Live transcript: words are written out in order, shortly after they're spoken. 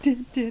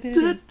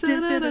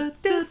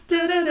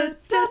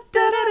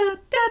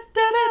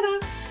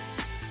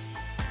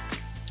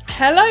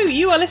Hello,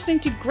 you are listening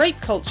to Grape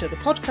Culture, the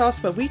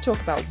podcast where we talk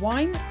about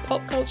wine,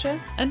 pop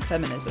culture and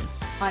feminism.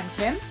 I'm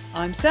Kim.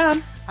 I'm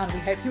Sam. And we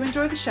hope you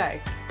enjoy the show.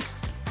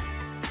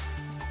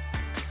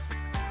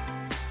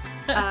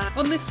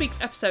 On this week's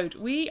episode,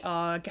 we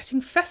are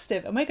getting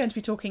festive and we're going to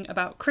be talking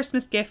about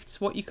Christmas gifts,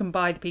 what you can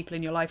buy the people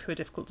in your life who are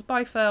difficult to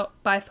buy for,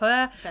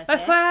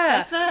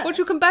 what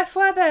you can buy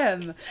for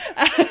them,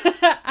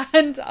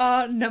 and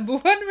our number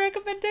one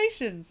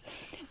recommendations.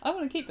 I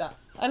want to keep that.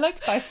 I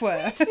liked buy for.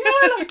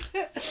 I liked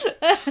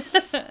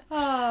it.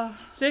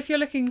 So if you're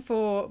looking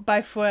for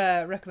buy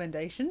for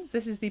recommendations,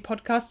 this is the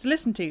podcast to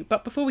listen to.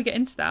 But before we get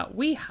into that,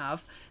 we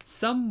have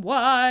some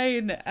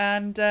wine,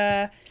 and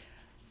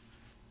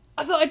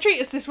I thought I'd treat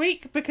us this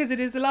week because it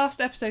is the last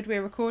episode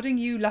we're recording.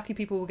 You lucky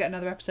people will get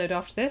another episode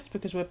after this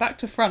because we're back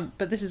to front,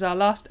 but this is our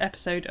last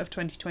episode of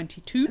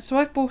 2022. So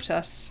I've bought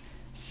us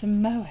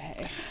some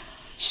Moët.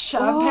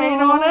 Champagne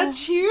on a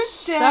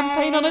Tuesday.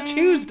 Champagne on a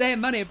Tuesday,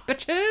 money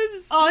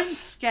bitches. I'm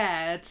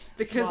scared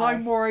because Why?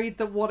 I'm worried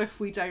that what if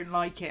we don't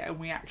like it and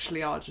we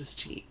actually are just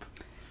cheap?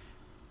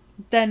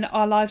 Then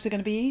our lives are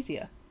going to be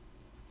easier.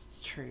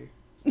 It's true.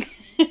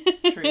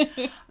 It's true.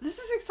 This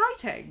is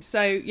exciting.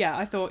 So yeah,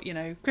 I thought,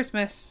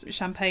 Christmas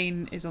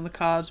champagne is on the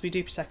cards. We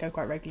do Prosecco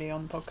quite regularly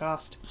on the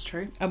podcast. It's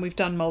true. And we've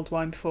done mulled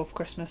wine before for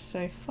Christmas,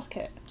 so fuck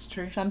it. It's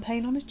true.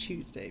 Champagne on a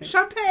Tuesday.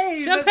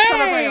 Champagne! Champagne! Let's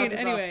celebrate our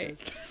Anyway.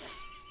 disasters.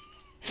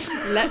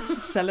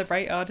 Let's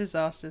celebrate our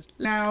disasters.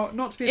 Now,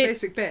 not to be a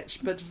basic bitch,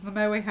 but does the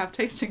Moët have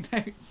tasting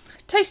notes?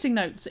 Tasting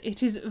notes.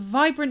 It is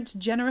vibrant,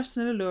 generous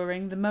and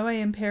alluring. The Moët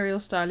Imperial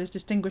style is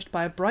distinguished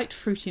by a bright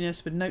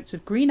fruitiness with notes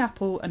of green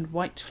apple and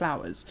white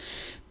flowers.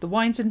 The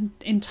wine's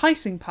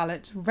enticing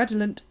palate,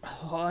 redolent...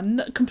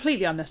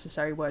 completely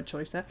unnecessary word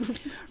choice there.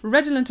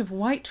 Redolent of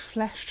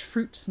white-fleshed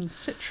fruits and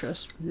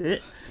citrus...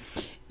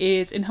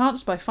 is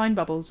enhanced by fine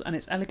bubbles, and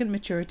its elegant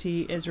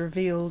maturity is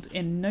revealed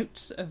in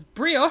notes of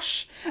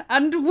brioche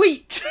and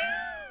wheat.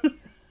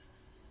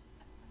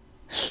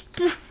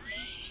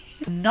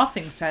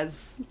 Nothing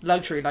says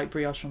luxury like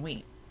brioche and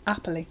wheat.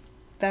 Aptly.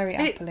 Very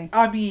aptly.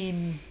 I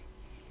mean,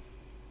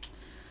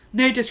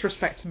 no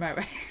disrespect to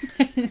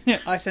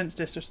Moët. I sense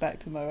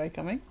disrespect to Moët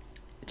coming.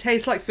 It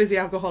tastes like fizzy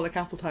alcoholic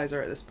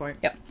appetizer at this point.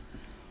 Yep.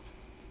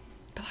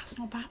 But that's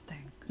not a bad thing.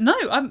 No,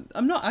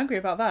 I'm not angry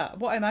about that.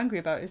 What I'm angry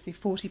about is the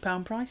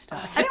 £40 price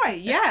tag. Anyway,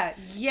 yeah.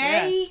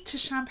 Yay to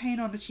champagne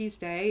on a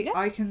Tuesday. Yeah.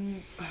 I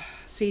can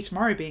see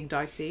tomorrow being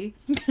dicey.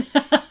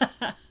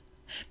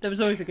 There was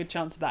always a good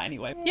chance of that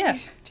anyway. Yeah,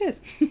 cheers.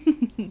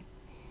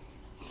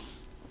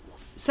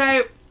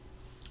 So,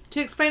 to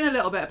explain a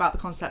little bit about the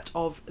concept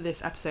of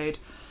this episode,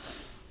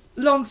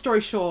 long story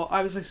short,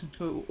 I was listening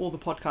to all the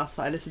podcasts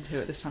that I listen to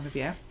at this time of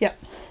year.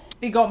 Yep.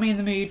 It got me in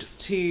the mood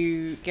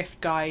to gift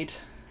buy.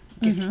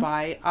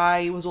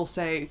 I was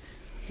also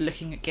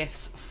looking at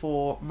gifts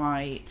for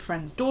my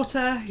friend's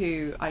daughter,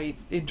 who I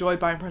enjoy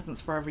buying presents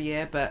for every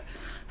year, but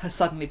has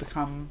suddenly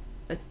become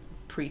a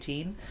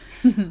preteen.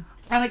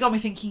 And it got me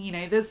thinking,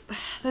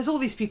 there's all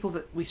these people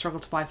that we struggle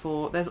to buy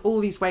for. There's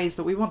all these ways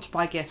that we want to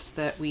buy gifts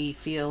that we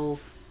feel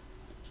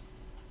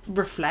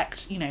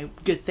reflect,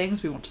 good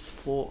things. We want to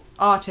support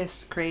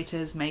artists,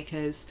 creators,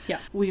 makers. Yeah.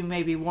 We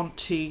maybe want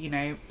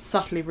to,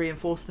 subtly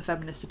reinforce the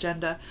feminist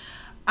agenda.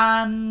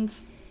 And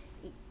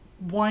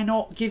why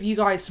not give you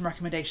guys some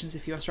recommendations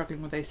if you are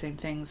struggling with those same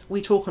things?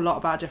 We talk a lot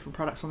about different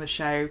products on the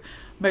show,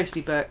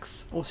 mostly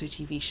books, also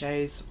TV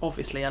shows,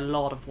 obviously a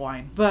lot of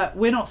wine. But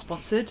we're not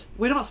sponsored.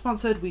 We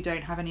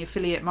don't have any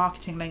affiliate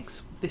marketing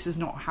links. This is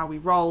not how we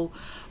roll.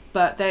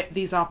 But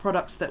these are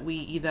products that we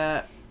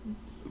either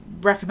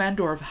recommend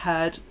or have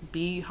heard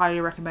be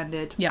highly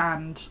recommended. Yeah.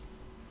 And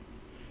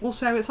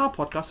also it's our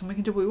podcast and we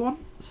can do what we want.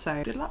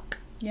 So good luck.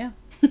 Yeah.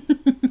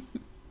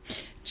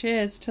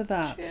 Cheers to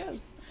that.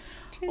 Cheers.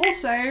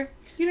 Also,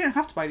 you don't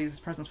have to buy these as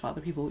presents for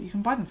other people. You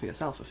can buy them for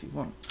yourself if you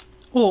want.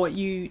 Or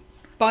you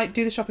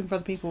do the shopping for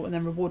other people and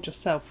then reward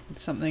yourself with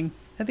something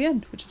at the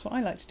end, which is what I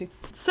like to do.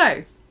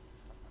 So,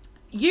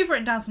 you've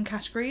written down some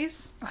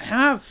categories. I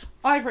have.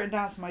 I've written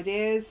down some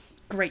ideas.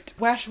 Great.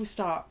 Where should we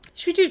start?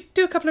 Should we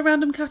do a couple of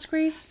random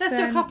categories? Let's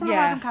do a couple of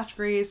random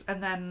categories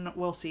and then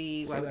we'll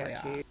see where we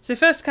get to. So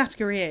first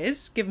category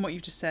is, given what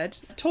you've just said,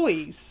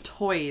 toys.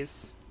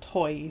 Toys.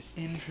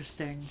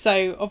 Interesting.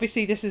 So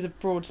obviously this is a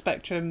broad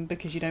spectrum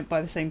because you don't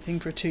buy the same thing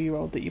for a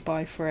 2-year-old that you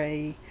buy for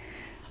a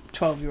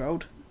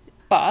 12-year-old.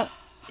 But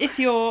if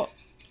you're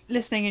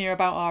listening and you're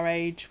about our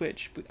age,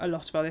 which a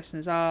lot of our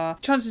listeners are,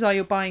 chances are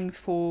you're buying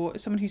for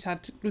someone who's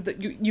had...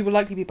 You will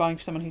likely be buying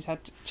for someone who's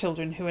had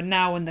children who are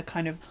now in the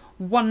kind of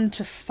 1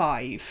 to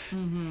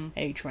 5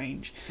 age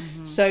range.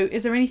 So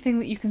is there anything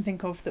that you can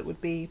think of that would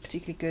be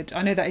particularly good?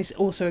 I know that is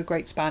also a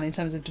great span in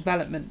terms of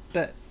development,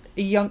 but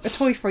a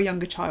toy for a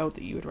younger child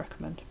that you would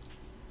recommend?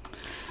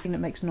 Thing that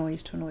makes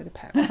noise to annoy the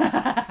parents.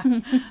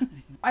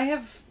 I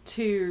have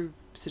 2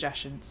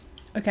 suggestions.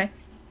 Okay.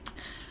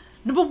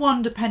 Number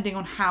 1, depending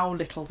on how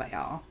little they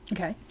are.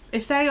 Okay.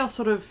 If they are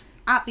sort of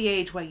at the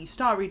age where you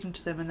start reading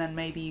to them and then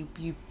maybe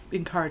you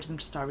encourage them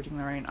to start reading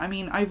their own. I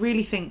mean, I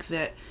really think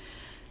that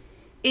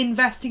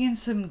investing in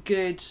some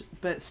good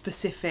but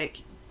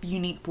specific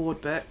unique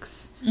board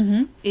books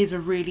is a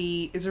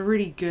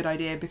really good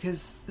idea,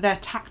 because they're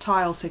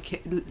tactile, so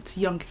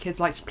younger kids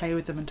like to play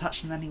with them and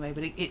touch them anyway,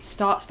 but it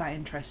starts that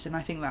interest, and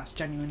I think that's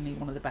genuinely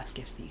one of the best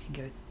gifts that you can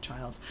give a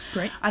child.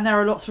 Great. And there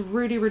are lots of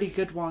really, really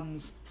good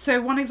ones. So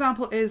one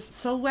example is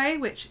Solway,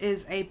 which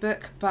is a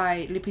book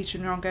by Lupita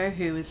Nyong'o,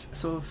 who is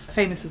sort of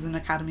famous as an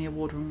Academy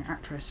Award winning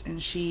actress,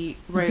 and she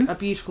wrote a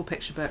beautiful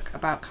picture book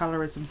about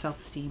colorism,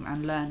 self-esteem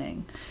and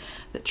learning,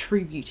 that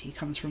true beauty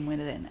comes from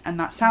within. And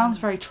that sounds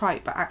very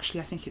trite, but actually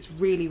I think it's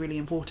really, really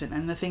important.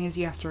 And the thing is,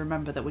 you have to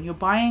remember that when you're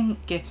buying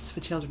gifts for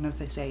children of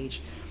this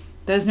age,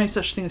 there's no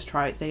such thing as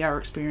trite. They are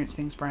experiencing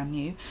things brand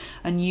new,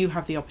 and you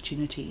have the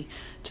opportunity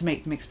to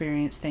make them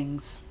experience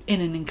things in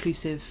an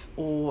inclusive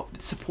or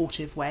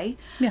supportive way.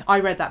 Yeah. I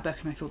read that book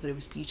and I thought that it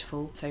was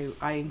beautiful, so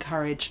I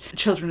encourage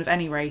children of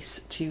any race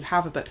to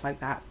have a book like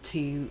that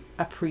to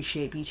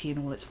appreciate beauty in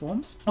all its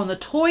forms. On the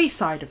toy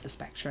side of the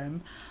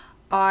spectrum,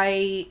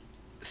 I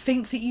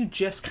think that you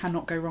just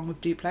cannot go wrong with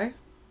Duplo.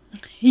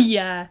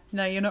 Yeah,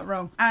 no, you're not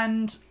wrong.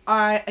 And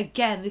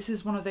this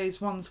is one of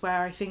those ones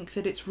where I think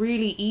that it's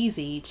really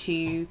easy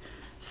to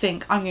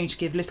think, I'm going to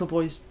give little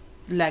boys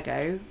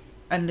Lego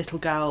and little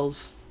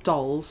girls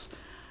dolls.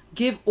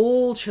 Give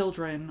all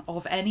children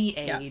of any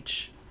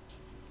age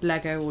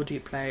Lego or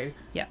Duplo.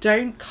 Yeah.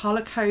 Don't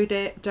colour code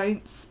it,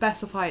 don't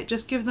specify it,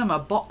 just give them a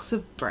box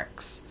of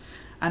bricks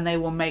and they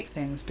will make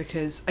things,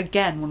 because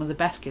again, one of the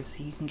best gifts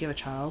that you can give a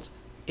child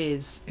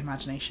is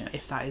imagination,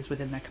 if that is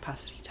within their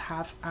capacity to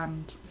have,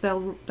 and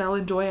they'll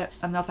enjoy it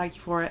and they'll thank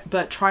you for it.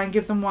 But try and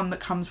give them one that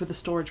comes with a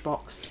storage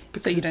box,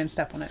 So you don't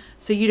step on it.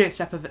 So you don't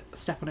step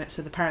on it,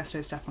 so the parents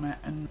don't step on it,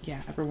 and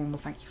everyone will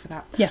thank you for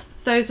that. Yeah.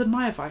 Those are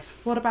my advice.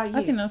 What about you?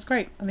 I think that's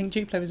great. I think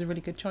Duplo is a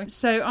really good choice.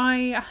 So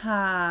I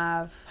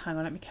have, hang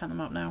on, let me count them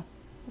up now.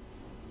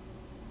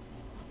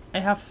 I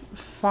have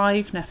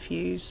 5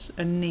 nephews,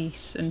 a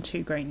niece and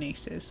 2 great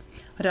nieces.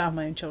 I don't have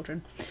my own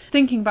children.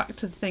 Thinking back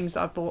to the things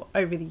that I've bought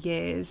over the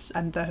years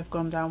and that have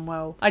gone down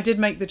well, I did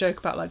make the joke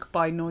about like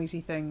buy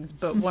noisy things,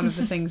 but one of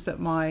the things that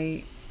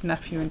my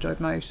nephew enjoyed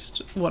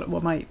most, one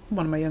of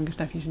my youngest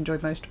nephews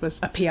enjoyed most,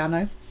 was a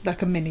piano,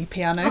 like a mini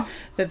piano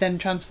that then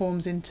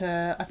transforms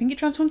into, I think it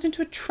transforms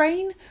into a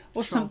train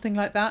or something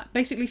like that.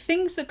 Basically,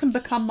 things that can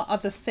become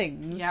other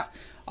things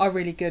are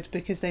really good,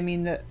 because they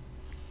mean that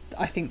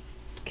I think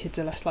kids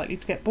are less likely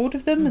to get bored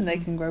of them and they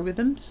can grow with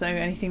them. So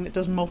anything that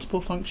does multiple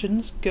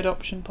functions, good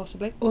option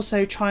possibly.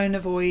 Also try and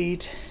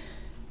avoid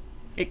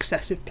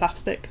excessive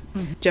plastic.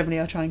 Generally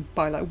I try and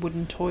buy like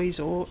wooden toys,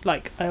 or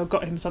like I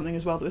got him something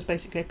as well that was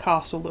basically a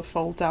castle that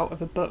folds out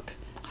of a book,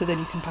 so then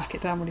you can pack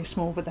it down really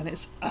small, but then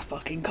it's a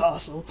fucking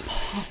castle.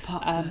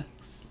 Pop-up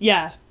books.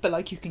 Yeah, but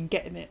like you can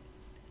get in it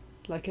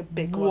like a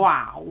big one.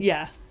 Wow.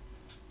 Yeah.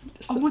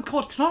 So, oh my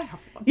god, can I have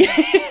one?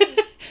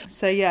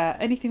 So yeah,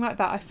 anything like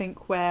that I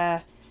think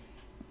where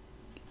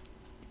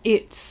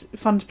it's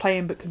fun to play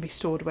in but can be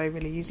stored away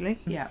really easily.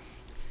 Yeah.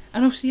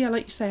 And also,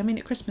 like you say, I mean,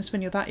 at Christmas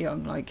when you're that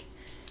young, like,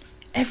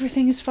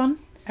 everything is fun.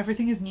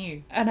 Everything is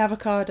new. An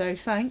avocado,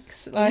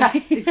 thanks. Like,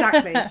 yeah,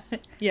 exactly.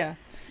 Yeah.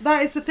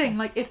 That is the thing.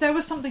 Like, if there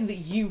was something that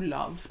you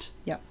loved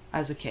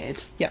as a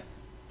kid,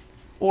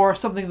 or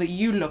something that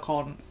you look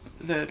on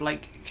the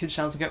like kid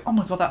shelves and go, oh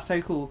my god, that's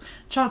so cool.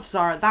 Chances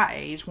are at that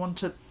age, 1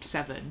 to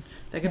 7,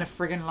 they're gonna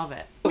friggin' love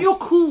it. Your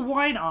cool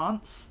wine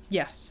aunts.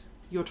 Yes.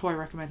 Your toy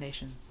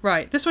recommendations.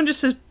 Right. This one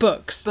just says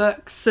books.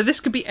 Books. So this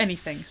could be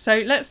anything. So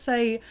let's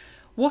say,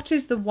 what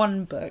is the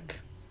one book?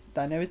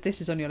 I know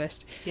this is on your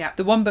list. Yeah.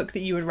 The one book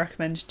that you would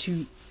recommend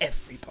to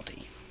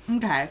everybody.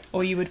 Okay.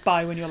 Or you would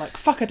buy when you're like,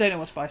 fuck, I don't know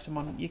what to buy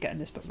someone. You're getting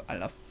this book that I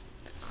love.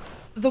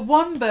 The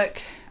one book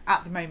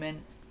at the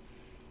moment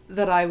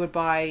that I would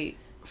buy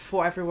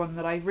for everyone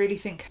that I really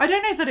think, I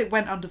don't know that it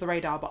went under the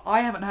radar, but I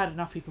haven't heard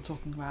enough people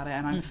talking about it,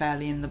 and I'm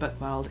fairly in the book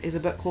world, is a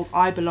book called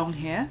I Belong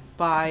Here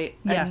by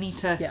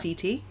Anita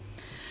Sethi.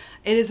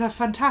 It is a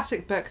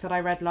fantastic book that I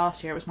read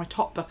last year. It was my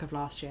top book of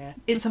last year.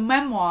 It's a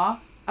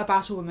memoir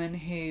about a woman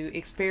who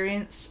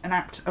experienced an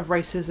act of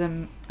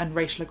racism and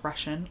racial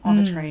aggression on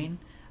a train,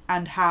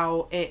 and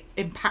how it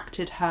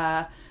impacted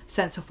her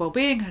sense of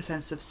well-being, her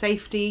sense of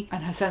safety,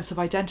 and her sense of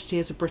identity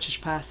as a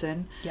British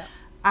person. Yeah.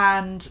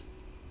 And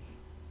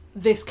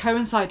this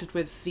coincided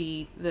with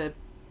the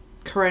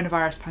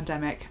coronavirus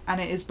pandemic, and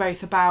it is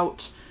both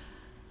about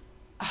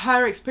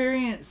her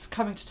experience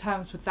coming to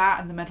terms with that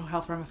and the mental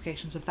health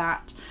ramifications of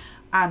that,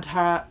 and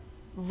her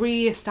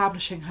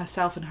re-establishing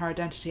herself and her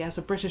identity as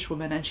a British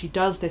woman. And she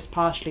does this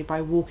partially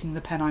by walking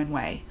the Pennine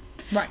Way,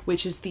 right,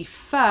 which is the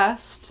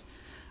first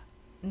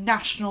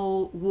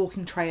national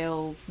walking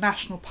trail,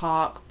 national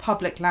park,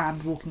 public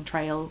land walking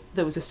trail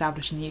that was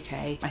established in the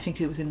UK. I think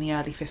it was in the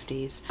early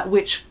 50s,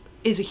 which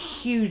is a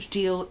huge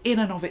deal in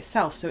and of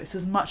itself. So it's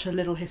as much a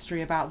little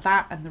history about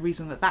that and the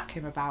reason that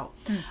came about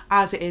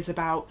as it is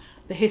about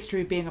the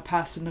history of being a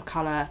person of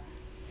colour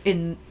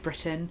in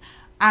Britain,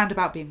 and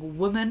about being a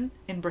woman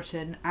in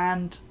Britain,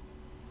 and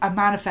a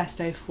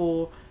manifesto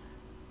for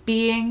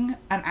being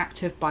an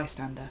active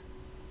bystander.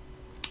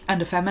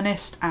 and a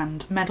feminist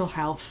and mental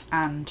health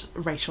and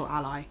racial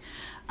ally.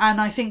 And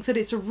I think that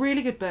it's a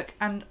really good book,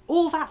 and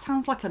all that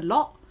sounds like a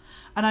lot.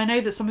 And I know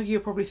that some of you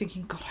are probably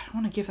thinking, God, I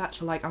don't want to give that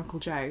to like Uncle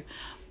Joe.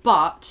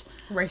 But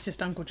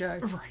Racist Uncle Joe.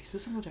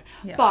 Racist Uncle Joe.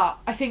 Yeah. But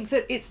I think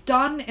that it's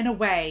done in a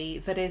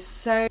way that is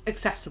so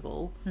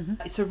accessible. Mm-hmm.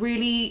 It's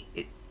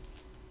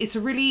a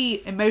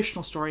really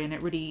emotional story, and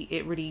it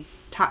really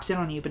taps in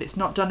on you, but it's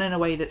not done in a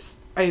way that's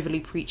overly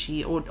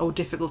preachy or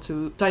difficult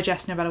to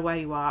digest no matter where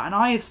you are. And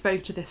I have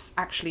spoke to this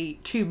actually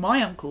to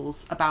my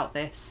uncles about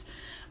this,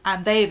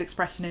 and they have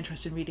expressed an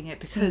interest in reading it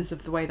because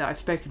of the way that I've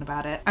spoken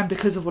about it and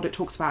because of what it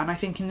talks about. And I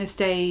think in this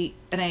day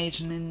and age,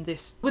 and in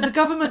this, with the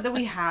government that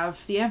we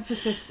have, the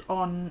emphasis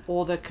on,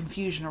 or the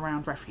confusion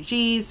around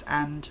refugees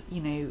and, you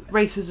know,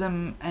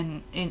 racism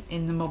and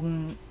in the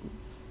modern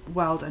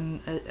world,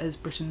 and as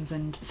Britons,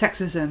 and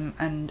sexism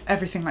and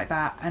everything like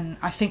that, and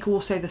I think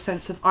also the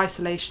sense of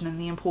isolation and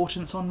the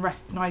importance on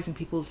recognising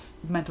people's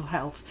mental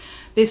health.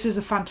 This is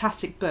a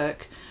fantastic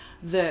book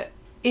that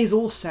is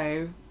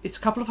also, it's a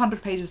couple of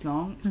 100 pages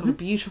long, it's got a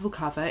beautiful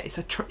cover, it's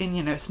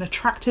it's an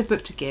attractive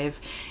book to give,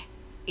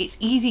 it's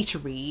easy to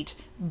read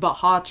but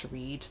hard to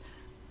read,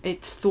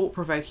 it's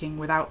thought-provoking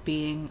without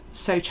being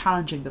so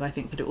challenging that I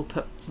think that it will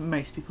put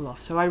most people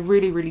off. So I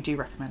really do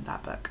recommend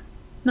that book.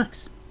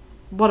 Nice.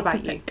 What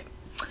about you?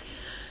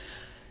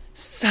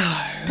 So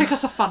pick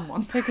us a fun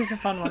one.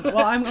 Well,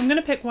 I'm going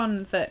to pick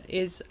one that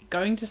is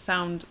going to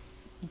sound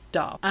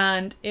daft,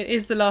 and it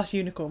is The Last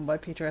Unicorn by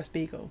Peter S.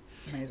 Beagle.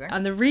 Amazing.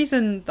 And the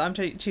reason that I'm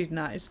choosing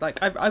that is,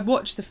 like, I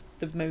watched the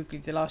movie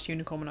The Last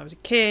Unicorn when I was a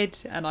kid,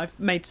 and I've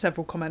made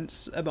several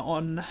comments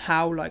on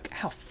how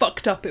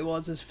fucked up it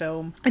was as a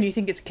film. And you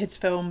think it's a kids'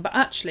 film, but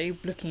actually,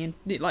 looking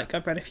in, like,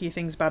 I've read a few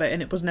things about it,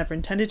 and it was never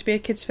intended to be a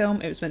kids'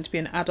 film. It was meant to be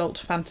an adult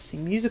fantasy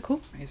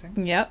musical.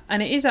 Amazing. Yeah,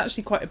 and it is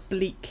actually quite a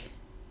bleak.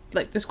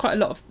 Like, there's quite a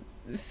lot of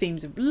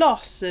themes of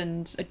loss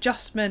and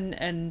adjustment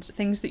and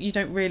things that you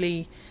don't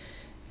really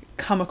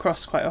come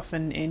across quite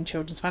often in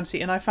children's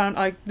fantasy. And I found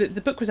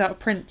the book was out of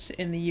print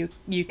in the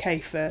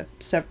UK for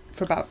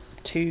about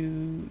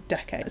 2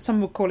 decades.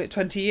 Some would call it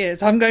 20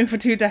 years. I'm going for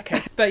 2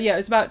 decades. But yeah, it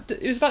was about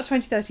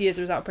 20-30 years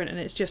it was out of print, and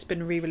it's just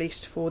been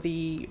re-released for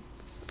the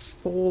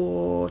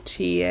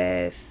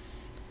 40th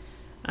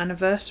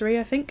anniversary,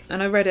 I think.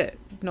 And I read it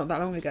not that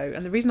long ago.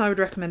 And the reason I would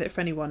recommend it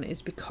for anyone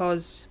is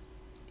because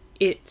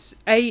it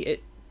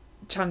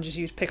challenges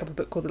you to pick up a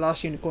book called The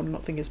Last Unicorn and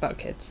not think it's about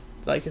kids.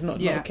 Like, it's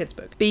not a kid's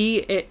book.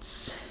 B,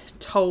 it's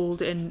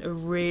told in a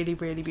really,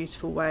 really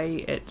beautiful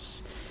way.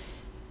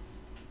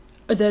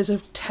 There's a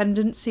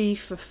tendency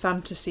for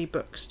fantasy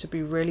books to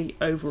be really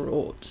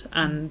overwrought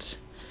and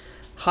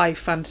high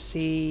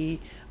fantasy,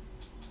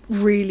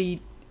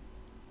 really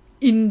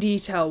in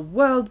detail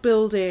world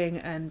building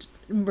and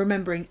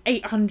remembering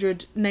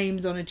 800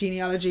 names on a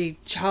genealogy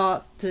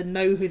chart to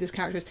know who this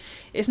character is.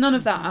 It's none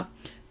of that,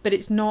 but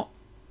it's not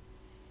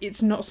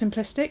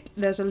simplistic.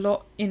 There's a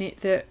lot in it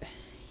that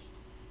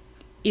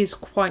is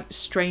quite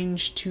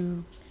strange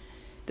to...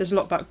 There's a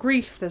lot about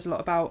grief, there's a lot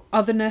about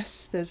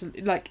otherness,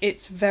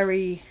 it's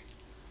very...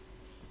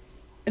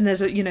 And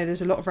there's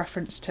a lot of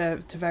reference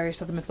to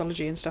various other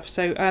mythology and stuff.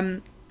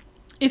 So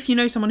if you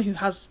know someone who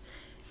has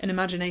an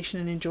imagination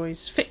and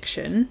enjoys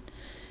fiction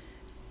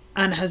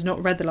and has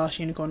not read The Last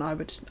Unicorn, I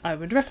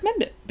would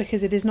recommend it,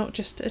 because it is not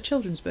just a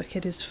children's book,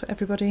 it is for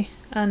everybody,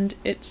 and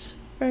it's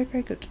very,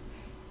 very good.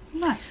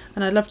 Nice.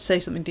 And I'd love to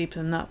say something deeper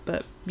than that,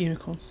 but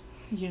unicorns.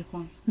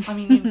 I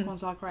mean,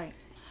 unicorns are great.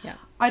 Yeah.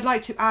 I'd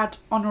like to add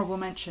honourable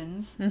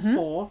mentions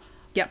for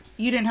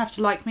You Don't Have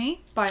to Like Me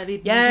by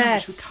Alida Nugent,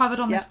 which we covered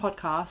on this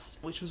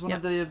podcast, which was one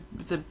of the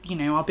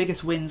our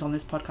biggest wins on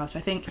this podcast. I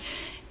think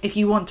if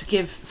you want to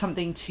give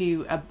something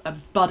to a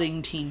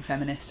budding teen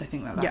feminist, I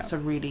think that's a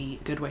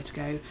really good way to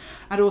go.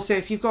 And also,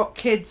 if you've got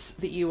kids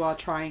that you are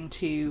trying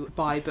to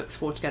buy books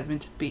for to get them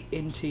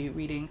into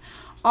reading,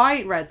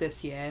 I read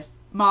this year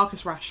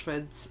Marcus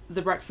Rashford's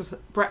The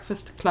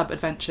Breakfast Club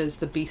Adventures,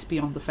 The Beast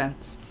Beyond the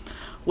Fence,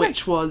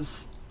 which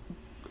was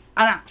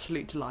an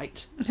absolute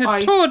delight.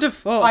 Tour de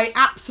force. I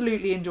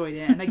absolutely enjoyed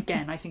it, and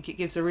again, I think it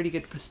gives a really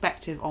good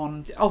perspective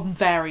on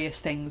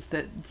various things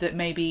that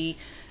maybe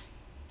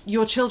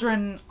your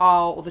children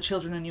or the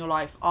children in your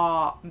life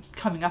are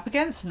coming up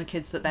against, and the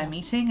kids that they're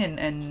meeting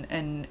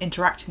and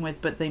interacting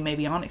with, but they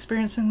maybe aren't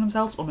experiencing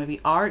themselves, or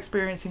maybe are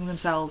experiencing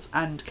themselves,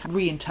 and can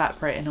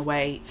reinterpret in a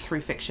way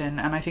through fiction.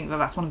 And I think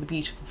that's one of the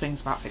beautiful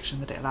things about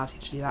fiction, that it allows you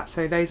to do that.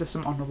 So those are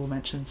some honourable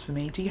mentions for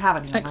me. Do you have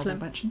any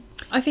honourable mentions?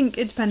 I think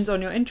it depends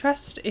on your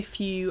interest.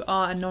 If you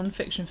are a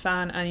non-fiction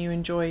fan and you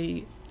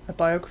enjoy a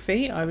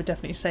biography, I would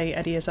definitely say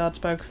Eddie Izzard's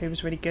biography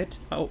was really good,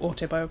 or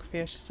autobiography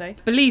I should say.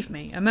 Believe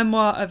Me, a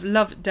memoir of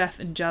love,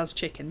 death and jazz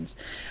chickens,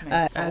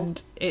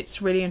 and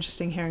it's really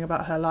interesting hearing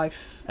about her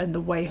life and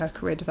the way her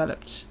career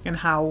developed and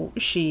how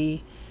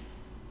she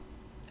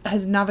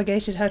has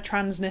navigated her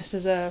transness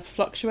as a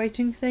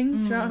fluctuating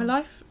thing throughout her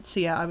life. So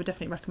yeah, I would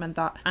definitely recommend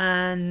that.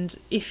 And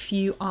if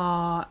you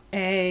are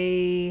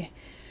a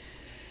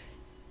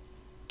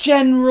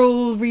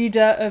general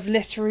reader of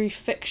literary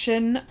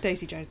fiction,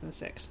 Daisy Jones and the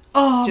Six.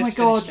 Oh my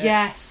god,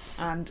 yes.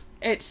 And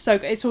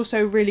It's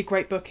also a really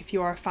great book if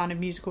you are a fan of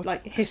musical,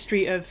 like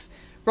history of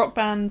rock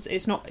bands.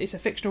 It's a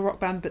fictional rock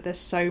band, but there's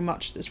so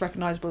much that's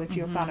recognisable if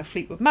you're a fan of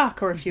Fleetwood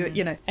Mac, or if you're,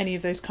 you know, any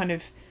of those kind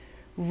of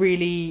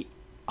really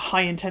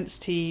high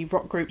intensity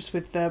rock groups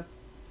with the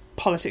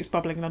politics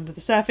bubbling under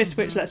the surface,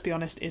 which, let's be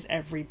honest, is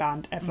every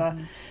band ever.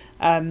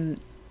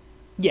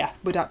 Yeah,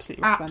 would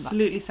absolutely recommend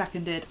Absolutely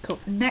seconded. Cool.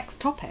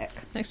 Next topic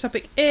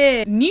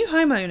is new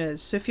homeowners.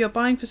 So if you're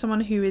buying for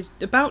someone who is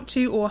about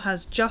to or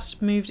has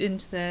just moved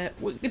into their,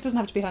 well, it doesn't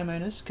have to be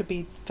homeowners, it could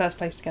be first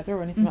place together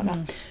or anything like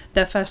that,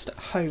 their first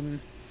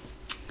home.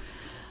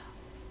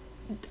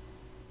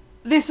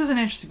 This is an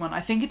interesting one.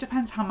 I think it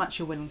depends how much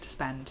you're willing to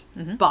spend,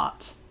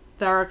 but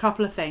there are a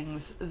couple of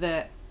things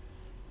that,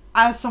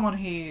 as someone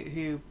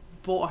who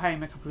bought a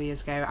home a couple of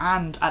years ago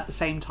and at the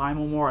same time,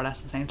 or more or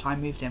less the same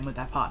time, moved in with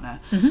their partner,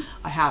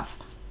 I have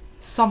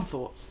some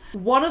thoughts.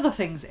 One of the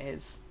things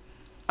is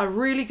a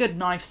really good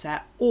knife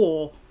set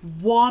or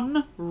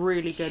one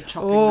really good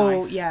chopping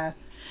knife. Oh,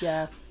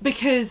 yeah.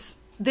 Because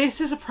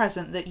this is a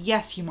present that,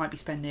 yes, you might be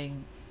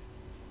spending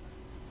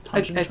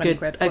a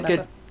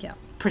good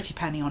pretty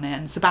penny on it,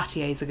 and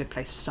Sabatier is a good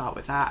place to start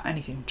with that.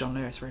 Anything from John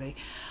Lewis, really.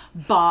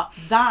 But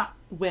that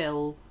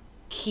will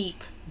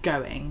keep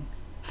going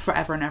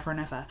forever and ever and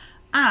ever.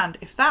 And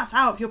if that's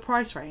out of your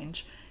price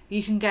range,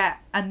 you can get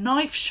a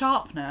knife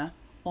sharpener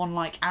on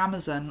like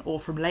Amazon or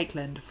from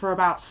Lakeland for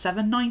about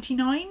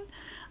 $7.99,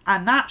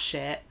 and that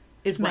shit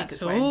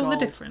makes all the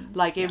difference.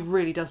 Like, it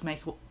really does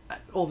make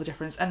all the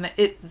difference. And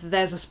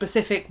there's a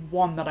specific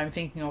one that I'm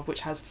thinking of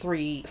which has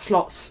 3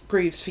 slots,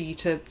 grooves for you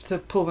to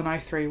pull the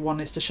knife through.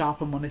 One is to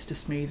sharpen, one is to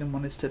smooth, and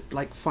one is to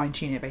like fine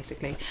tune it,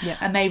 basically.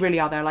 And they really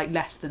are, they're like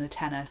less than a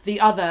tenner. The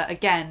other,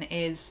 again,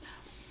 is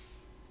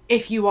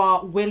if you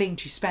are willing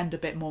to spend a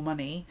bit more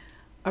money,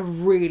 a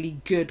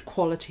really good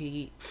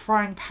quality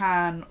frying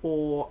pan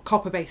or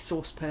copper-based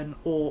saucepan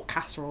or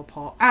casserole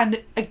pot.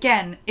 And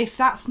again, if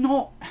that's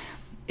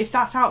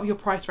out of your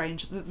price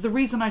range, the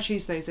reason I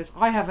choose those is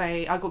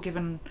I got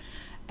given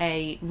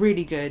a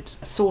really good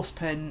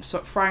saucepan,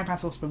 sort of frying pan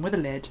saucepan with a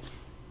lid.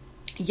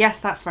 Yes,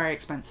 that's very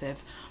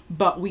expensive,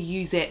 but we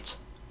use it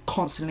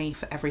constantly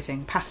for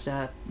everything: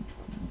 pasta,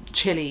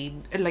 chili,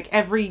 like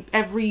every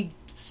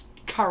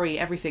curry,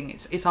 everything.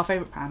 It's our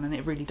favourite pan, and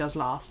it really does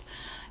last.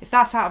 If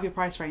that's out of your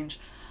price range,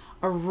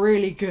 a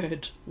really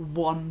good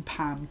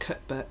 1-pan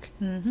cookbook.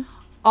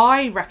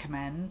 I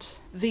recommend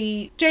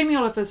the Jamie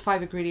Oliver's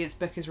 5 Ingredients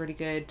book is really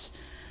good.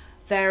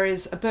 There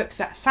is a book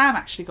that Sam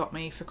actually got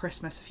me for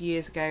Christmas a few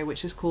years ago,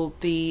 which is called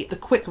the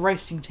Quick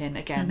Roasting Tin.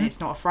 Again, it's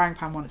not a frying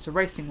pan one, it's a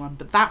roasting one,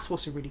 but that's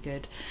also really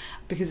good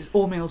because it's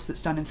all meals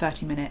that's done in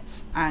 30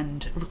 minutes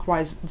and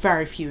requires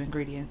very few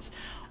ingredients.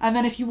 And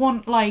then if you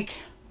want like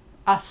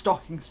a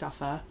stocking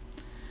stuffer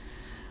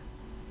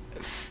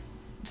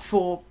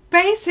for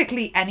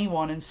basically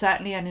anyone, and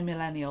certainly any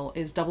millennial,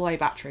 is AA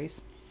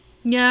batteries.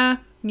 Yeah.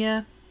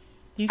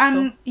 Useful.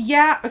 And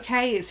yeah,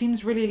 okay, it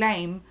seems really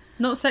lame.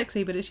 Not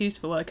sexy, but it's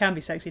useful. Well, it can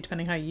be sexy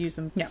depending how you use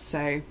them. Yeah.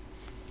 So,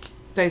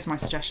 those are my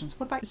suggestions.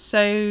 What about you?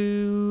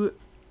 So,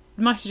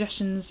 my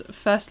suggestions,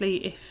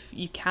 firstly, if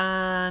you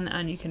can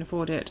and you can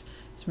afford it,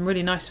 some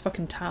really nice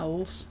fucking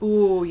towels.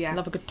 Oh, yeah. I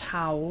love a good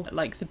towel.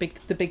 Like the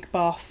big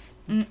bath.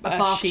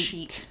 Bath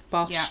sheet.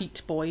 Bath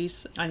sheet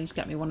boys. I need to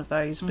get me one of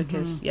those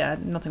because,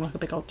 nothing like a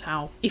big old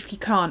towel. If you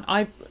can't,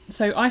 I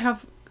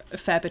have a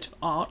fair bit of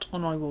art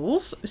on my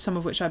walls, some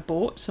of which I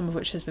bought, some of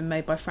which has been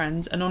made by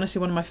friends, and honestly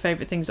one of my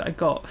favourite things that I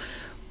got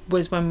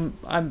was when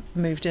I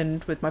moved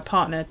in with my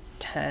partner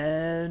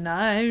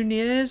 9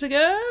 years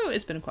ago.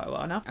 It's been quite a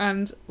while now,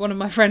 and one of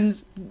my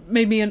friends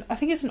made me I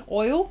think it's an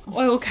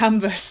oil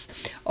canvas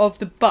of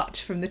the butt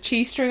from the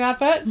cheese string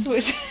adverts,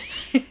 which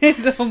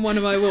is on one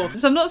of my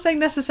walls. So I'm not saying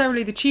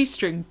necessarily the cheese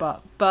string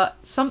butt, but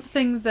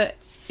something that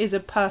is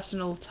a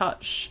personal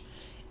touch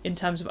in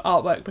terms of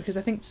artwork, because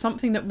I think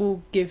something that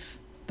will give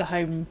the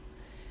home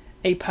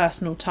a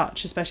personal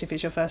touch, especially if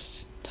it's your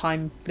first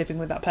time living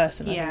with that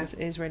person, I think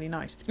is really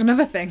nice.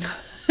 Another thing,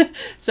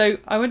 so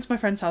I went to my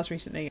friend's house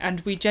recently and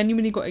we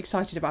genuinely got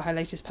excited about her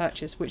latest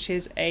purchase, which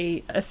is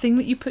a thing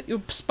that you put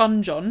your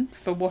sponge on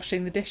for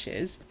washing the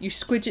dishes. You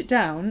squidge it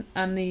down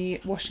and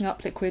the washing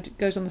up liquid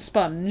goes on the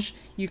sponge.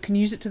 You can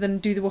use it to then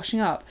do the washing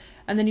up,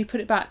 and then you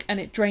put it back and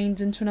it drains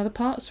into another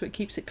part, so it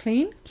keeps it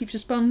clean, keeps your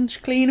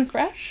sponge clean and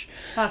fresh.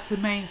 That's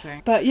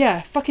amazing. But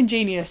yeah, fucking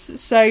genius.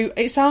 So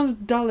it sounds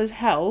dull as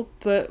hell,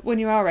 but when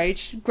you're our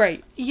age,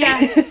 great.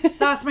 Yeah,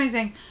 that's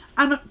amazing.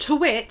 And to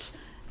wit,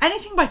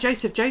 anything by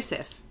Joseph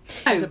Joseph.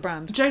 As a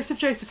brand. Joseph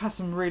Joseph has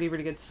some really,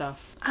 really good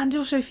stuff. And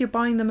also, if you're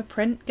buying them a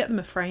print, get them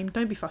a frame.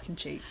 Don't be fucking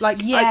cheap. Like,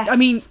 yes. I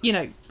mean, you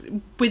know,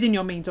 within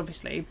your means,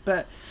 obviously,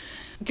 but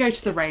go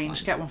to the range,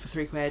 fine. Get one for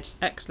 £3.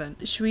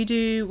 Excellent. Should we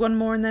do one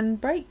more and then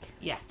break?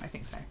 Yeah, I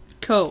think so.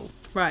 Cool.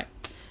 Right.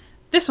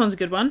 This one's a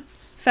good one.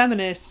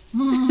 Feminists.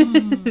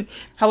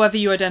 However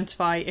you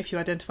identify, if you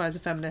identify as a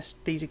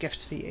feminist, these are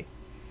gifts for you.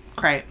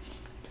 Great.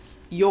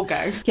 Your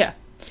go. Yeah.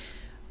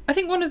 I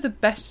think one of the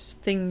best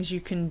things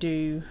you can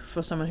do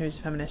for someone who is a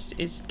feminist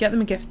is get them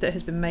a gift that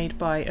has been made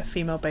by a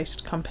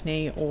female-based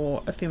company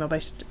or a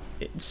female-based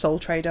sole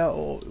trader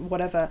or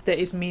whatever that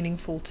is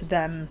meaningful to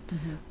them,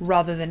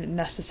 rather than it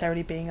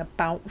necessarily being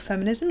about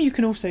feminism. You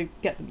can also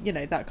get, you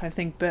know, that kind of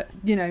thing, but,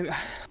 you know,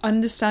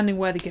 understanding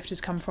where the gift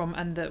has come from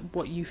and that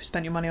what you've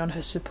spent your money on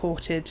has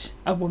supported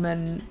a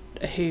woman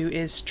who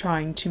is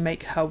trying to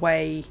make her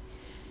way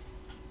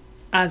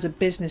as a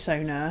business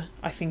owner,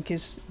 I think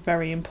is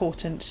very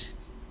important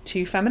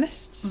to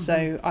feminists.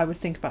 So I would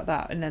think about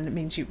that, and then it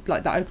means you,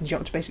 like, that opens you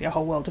up to basically a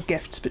whole world of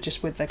gifts, but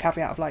just with the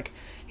caveat of, like,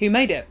 who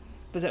made it?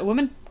 Was it a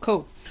woman?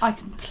 Cool. I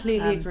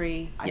completely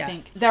agree. yeah. I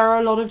think there are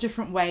a lot of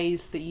different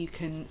ways that you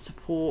can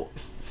support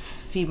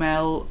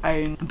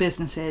female-owned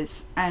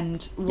businesses,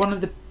 and one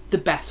of the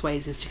best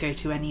ways is to go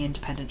to any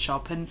independent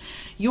shop, and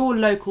your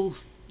local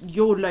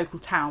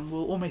town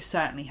will almost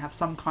certainly have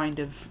some kind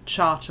of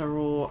charter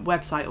or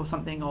website or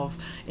something of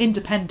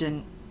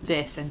independent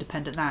this,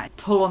 independent that.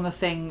 Pull on the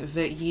thing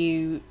that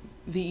you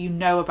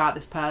know about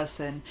this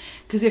person,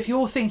 because if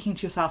you're thinking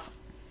to yourself,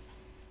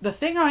 the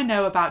thing I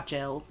know about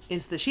Jill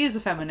is that she is a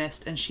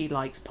feminist and she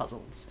likes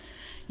puzzles,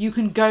 you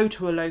can go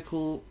to a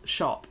local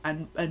shop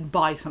and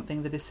buy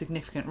something that is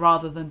significant,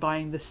 rather than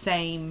buying the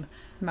same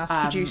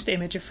mass-produced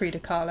image of Frida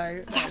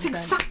Kahlo. That's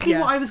exactly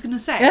what I was going to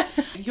say.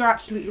 You're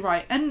absolutely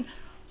right. And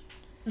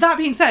that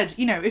being said,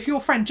 you know, if your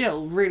friend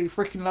Jill really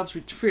freaking loves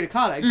Frida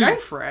Kahlo, go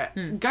for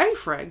it. Go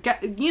for it.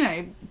 Get, you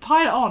know,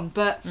 pile it on.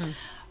 But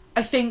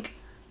I think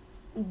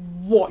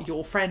what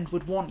your friend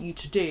would want you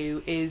to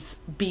do is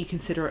be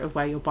considerate of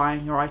where you're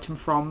buying your item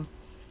from.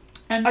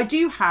 And I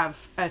do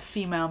have a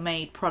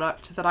female-made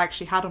product that I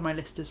actually had on my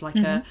list as like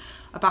a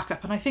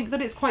backup. And I think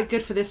that it's quite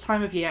good for this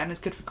time of year, and it's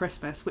good for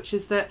Christmas, which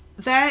is that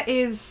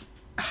there's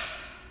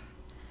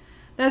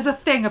a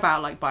thing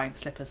about, like, buying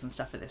slippers and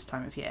stuff at this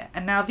time of year.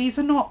 And now these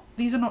are not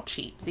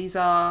cheap. These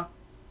are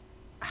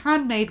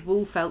handmade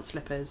wool felt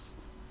slippers,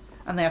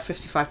 and they are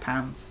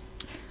 £55.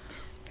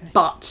 Okay.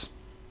 But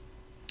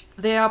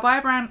they are by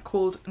a brand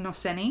called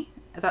Noseni.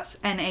 That's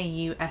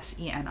Nauseni.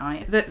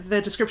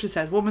 The description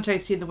says, warm and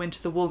toasty in the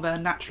winter, the wool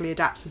then naturally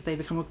adapts as they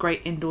become a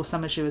great indoor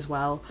summer shoe as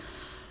well.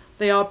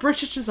 They are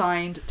British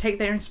designed, take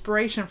their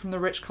inspiration from the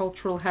rich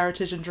cultural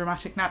heritage and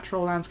dramatic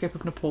natural landscape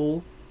of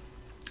Nepal.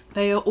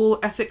 They are all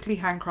ethically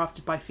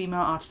handcrafted by female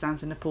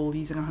artisans in Nepal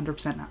using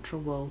 100%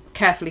 natural wool,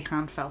 carefully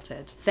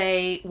hand-felted.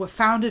 They were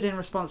founded in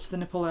response to the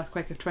Nepal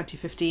earthquake of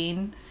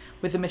 2015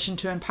 with the mission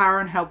to empower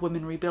and help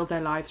women rebuild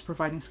their lives,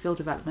 providing skill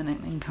development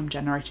and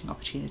income-generating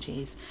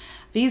opportunities.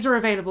 These are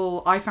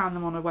available, I found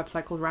them on a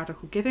website called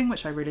Radical Giving,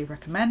 which I really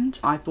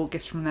recommend. I've bought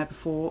gifts from there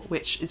before,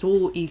 which is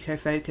all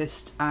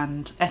eco-focused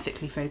and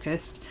ethically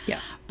focused. Yeah.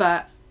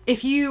 But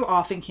if you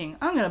are thinking,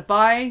 I'm going to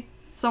buy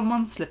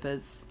someone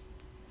slippers,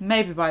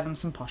 maybe buy them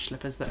some posh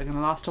slippers that are going to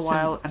last a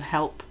while and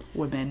help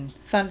women.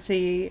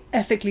 Fancy,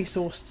 ethically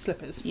sourced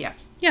slippers. Yeah.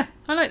 Yeah,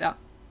 I like that.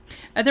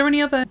 Are there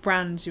any other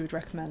brands you would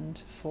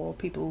recommend for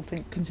people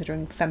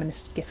considering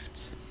feminist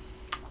gifts?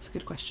 That's a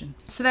good question.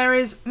 So there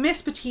is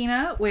Miss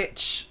Bettina,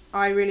 which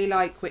I really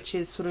like, which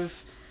is sort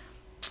of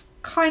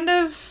kind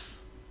of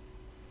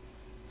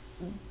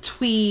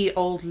twee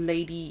old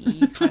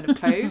lady kind of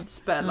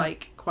clothes, but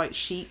like quite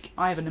chic.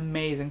 I have an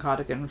amazing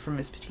cardigan from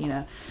Miss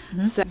Bettina.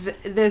 So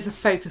there's a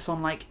focus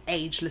on like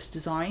ageless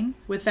design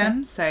with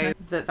them, so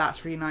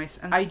that's really nice.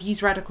 And I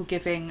use Radical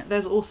Giving.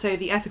 There's also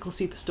the Ethical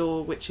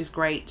Superstore, which is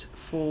great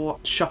for,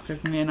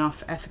 shockingly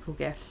enough, ethical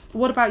gifts.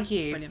 What about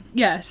you? Brilliant.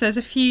 Yes, there's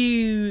a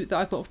few that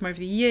I've bought from over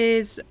the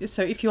years.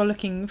 So if you're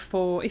looking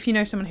for, if you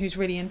know someone who's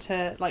really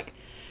into like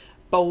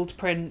bold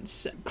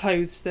prints,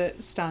 clothes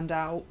that stand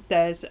out,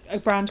 there's a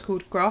brand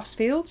called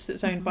Grassfields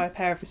that's owned by a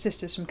pair of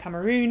sisters from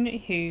Cameroon,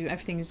 who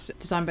everything's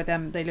designed by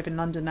them. They live in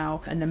London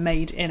now, and they're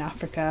made in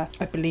Africa,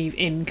 I believe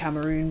in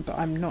Cameroon, but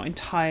I'm not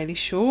entirely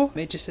sure.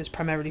 It just says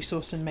primarily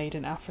sourced and made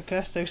in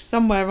Africa, so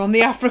somewhere on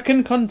the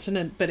African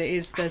continent, but it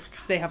is,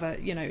 they have a,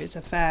 you know, it's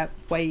a fair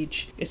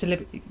wage,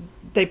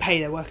 they pay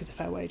their workers a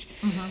fair wage.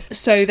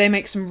 So they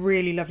make some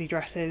really lovely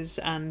dresses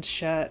and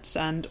shirts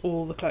and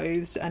all the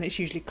clothes, and it's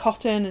usually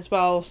cotton as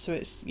well, so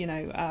it's, you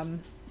know,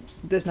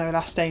 there's no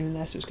elastane in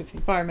there, so it's good for the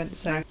environment.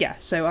 So yeah,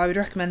 so I would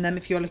recommend them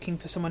if you're looking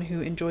for someone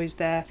who enjoys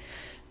their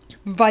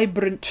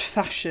vibrant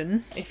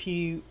fashion. If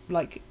you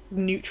like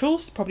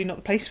neutrals, probably not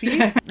the place for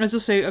you. There's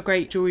also a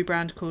great jewellery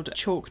brand called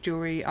Chalk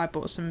Jewellery. I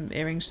bought some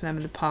earrings from them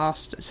in the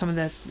past. Some of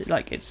the,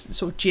 like, it's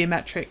sort of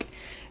geometric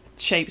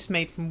shapes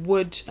made from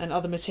wood and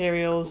other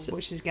materials,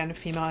 which is again a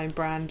female-owned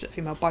brand, a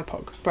female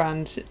BIPOC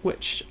brand,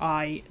 which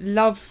I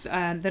love.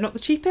 They're not the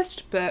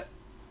cheapest, but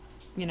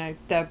you know,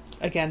 they're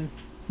again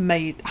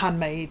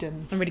handmade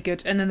and really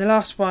good. And then the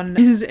last one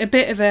is a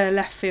bit of a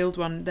left field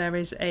one. There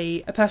is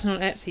a person on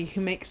Etsy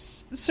who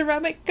makes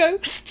ceramic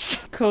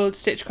ghosts called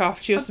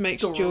Stitchcraft. She also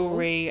makes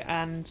jewellery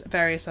and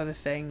various other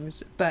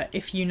things. But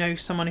if you know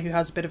someone who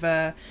has a bit of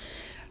a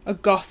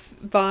goth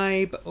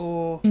vibe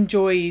or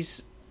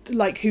enjoys,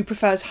 like, who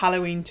prefers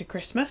Halloween to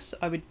Christmas,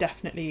 I would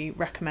definitely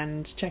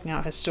recommend checking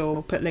out her store.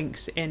 We'll put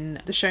links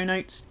in the show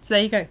notes. So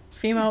there you go.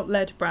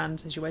 Female-led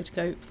brands is your way to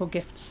go for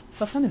gifts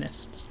for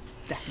feminists.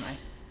 Definitely.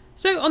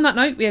 So on that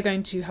note, we are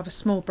going to have a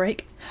small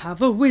break.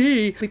 Have a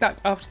wee! We'll be back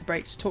after the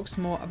break to talk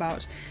some more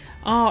about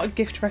our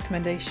gift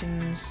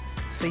recommendations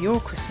for your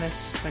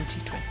Christmas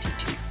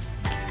 2022.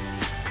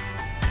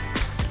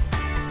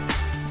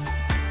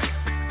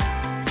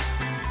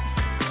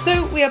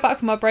 So we are back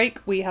from our break.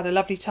 We had a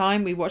lovely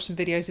time. We watched some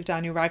videos of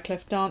Daniel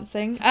Radcliffe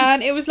dancing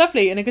and it was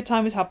lovely and a good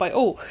time was had by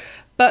all.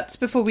 But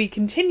before we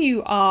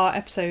continue our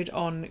episode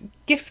on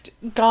gift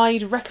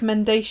guide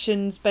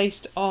recommendations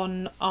based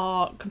on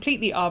our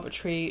completely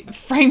arbitrary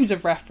frames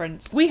of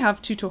reference, we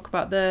have to talk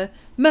about the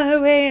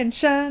Moet and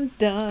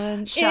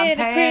Chandon Champagne in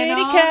a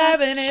pretty on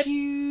cabinet. a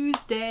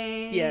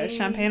Tuesday. Yeah,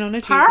 champagne on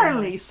a Tuesday.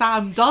 Apparently,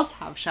 Sam does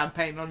have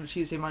champagne on a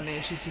Tuesday, Monday,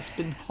 and she's just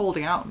been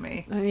holding out on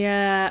me.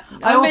 Yeah.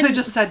 I also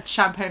just said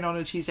champagne on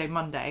a Tuesday,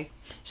 Monday.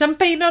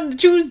 Champagne on a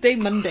Tuesday,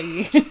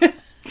 Monday.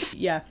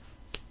 Yeah.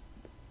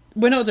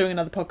 We're not doing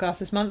another podcast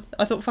this month.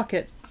 I thought, fuck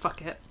it.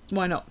 Fuck it.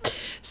 Why not?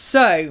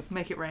 So,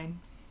 Make it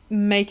rain.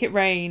 Make it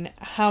rain.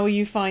 How are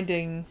you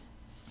finding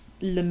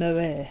Le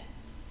Moet?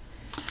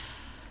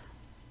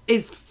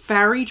 It's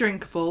very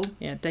drinkable.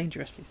 Yeah,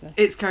 dangerously so.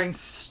 It's going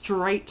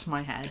straight to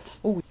my head.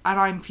 Oh. And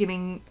I'm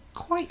feeling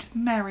quite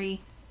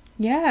merry.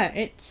 Yeah,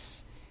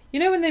 it's... You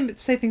know when they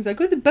say things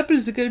like, oh, the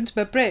bubbles are going to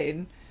my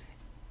brain?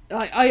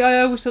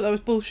 I always thought that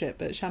was bullshit,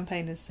 but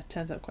champagne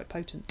turns out quite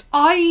potent.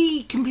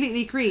 I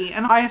completely agree.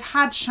 And I have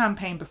had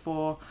champagne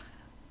before.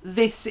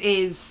 This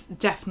is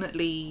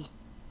definitely...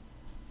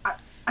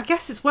 I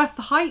guess it's worth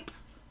the hype.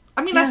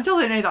 I mean, Yeah. I still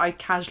don't know that I'd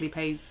casually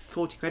pay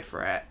 40 quid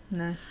for it.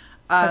 No.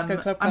 Tesco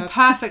Club I'm card.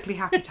 perfectly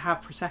happy to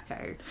have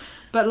Prosecco.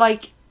 But,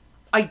 like,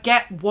 I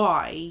get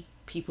why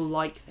people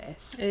like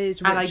this. It is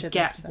and I richer than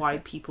get Prosecco. why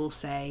people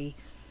say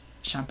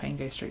champagne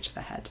goes straight to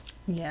their head.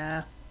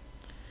 Yeah.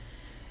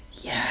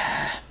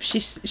 Yeah.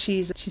 She's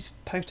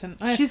potent.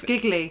 She's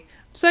giggly.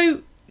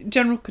 So,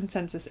 general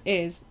consensus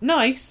is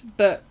nice,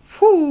 but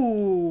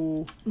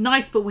whoo,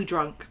 Nice, but we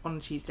drunk on a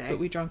Tuesday. but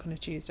we drunk on a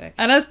Tuesday.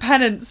 And as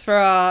penance for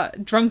our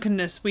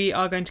drunkenness, we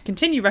are going to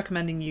continue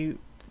recommending you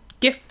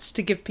gifts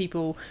to give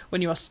people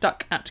when you are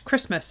stuck at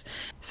Christmas.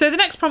 So the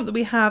next prompt that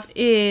we have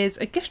is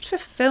a gift for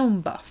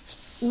film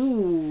buffs.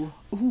 Ooh.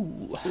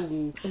 Ooh.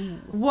 Ooh.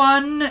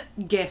 One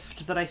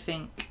gift that I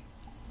think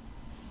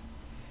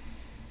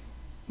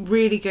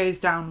really goes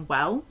down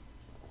well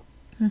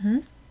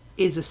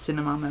is a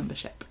cinema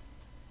membership.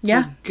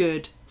 Yeah. To a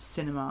good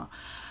cinema.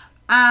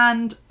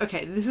 And,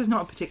 okay, this is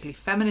not a particularly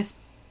feminist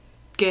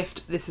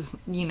gift. This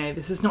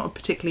is not a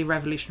particularly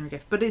revolutionary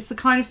gift, but it's the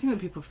kind of thing that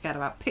people forget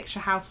about. Picture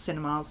House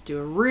cinemas do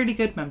a really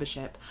good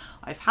membership.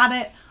 I've had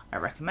it. I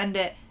recommend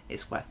it.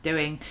 It's worth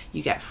doing.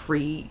 You get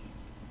free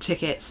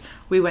tickets.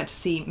 We went to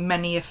see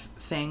many a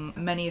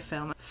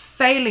film.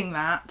 Failing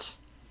that,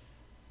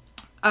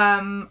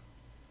 I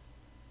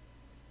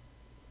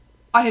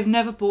have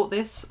never bought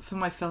this for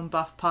my film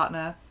buff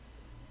partner,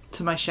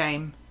 to my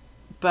shame,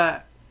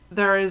 but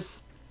there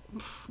is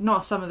not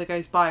a summer that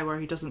goes by where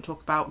he doesn't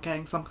talk about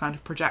getting some kind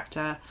of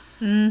projector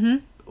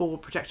or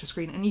projector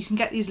screen, and you can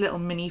get these little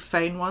mini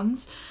phone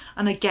ones.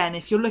 And again,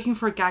 if you're looking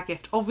for a gag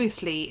gift,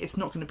 obviously it's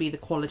not going to be the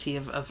quality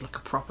of like a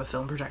proper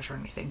film projector or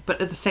anything,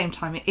 but at the same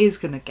time it is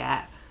going to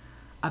get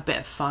a bit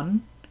of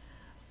fun.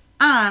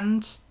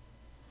 And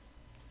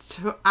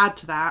to add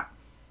to that,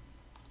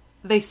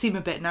 they seem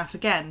a bit naff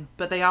again,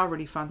 but they are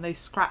really fun. Those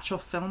scratch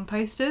off film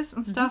posters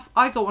and stuff.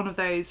 I got one of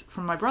those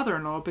from my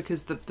brother-in-law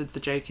because the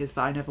joke is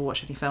that I never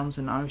watch any films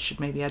and I should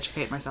maybe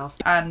educate myself.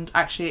 And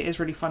actually it is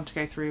really fun to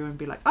go through and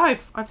be like, oh,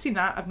 I've seen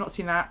that, I've not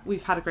seen that,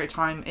 we've had a great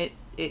time.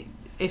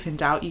 If in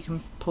doubt, you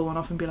can pull one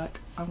off and be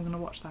like, I'm going to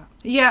watch that.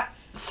 Yeah,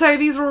 so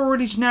these are all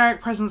really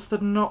generic presents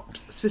that are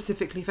not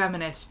specifically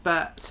feminist,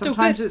 but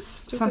sometimes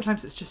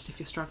it's just if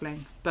you're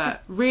struggling.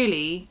 But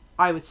really,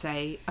 I would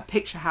say a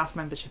Picture House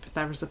membership, if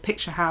there is a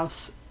Picture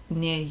House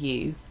near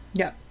you,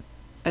 Yeah.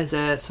 as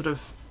a sort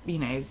of,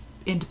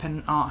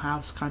 independent art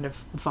house kind of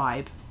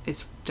vibe,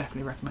 is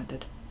definitely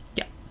recommended.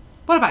 Yeah.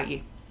 What about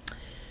you?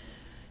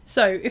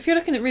 So if you're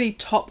looking at really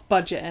top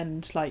budget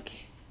end,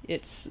 like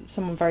it's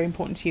someone very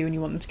important to you and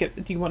you want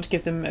to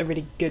give them a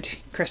really good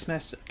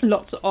Christmas,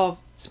 lots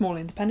of small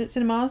independent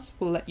cinemas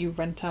will let you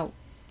rent out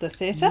the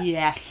theatre.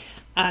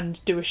 Yes.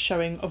 And do a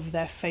showing of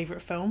their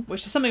favourite film,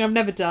 which is something I've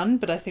never done,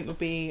 but I think would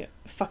be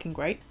fucking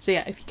great. So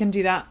yeah, if you can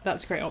do that,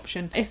 that's a great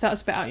option. If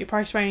that's a bit out of your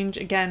price range,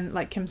 again,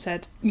 like Kim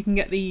said, you can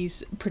get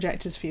these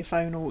projectors for your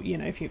phone, or,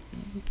 if you've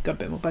got a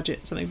bit more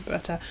budget, something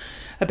better,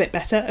 a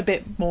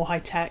bit more high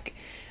tech.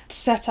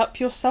 Set up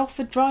yourself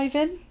a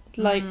drive-in,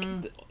 like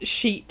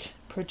sheet,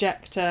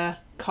 projector,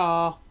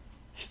 car,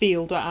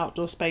 field or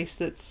outdoor space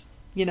that's,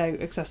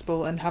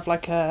 accessible, and have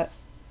like a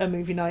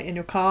movie night in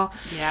your car.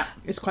 Yeah,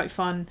 it's quite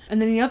fun.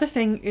 And then the other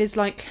thing is,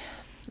 like,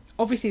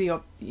 obviously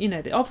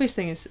the obvious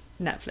thing is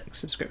Netflix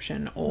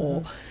subscription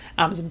or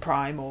Amazon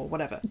Prime or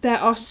whatever. There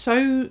are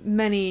so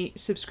many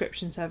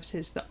subscription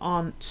services that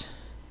aren't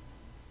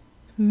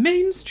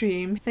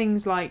mainstream.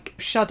 Things like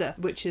Shudder,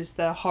 which is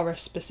the horror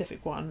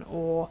specific one,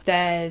 or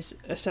there's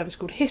a service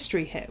called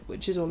History Hit,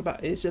 which is a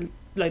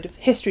load of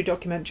history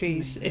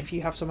documentaries. If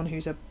you have someone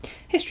who's a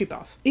history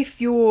buff,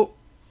 if you're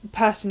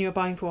person you're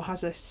buying for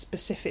has a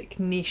specific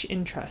niche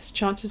interest,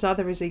 chances are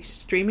there is a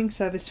streaming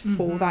service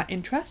for that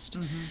interest.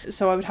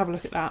 So I would have a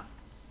look at that.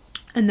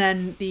 And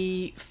then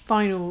the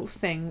final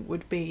thing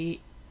would be,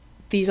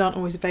 these aren't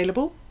always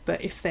available,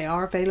 but if they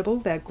are available,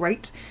 they're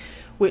great,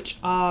 which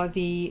are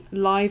the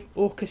live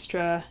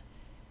orchestra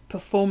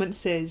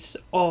performances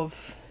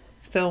of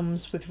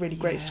films with really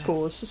great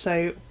scores.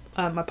 So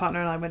my partner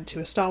and I went to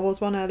a Star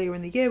Wars one earlier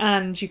in the year,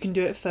 and you can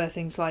do it for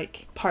things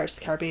like Pirates of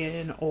the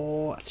Caribbean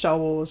or Star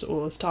Wars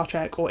or Star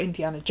Trek or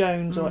Indiana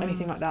Jones or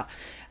anything like that.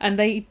 And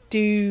they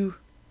do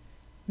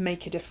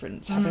make a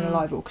difference having a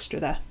live orchestra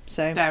there.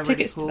 So They're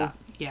tickets really cool. to that.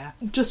 Yeah.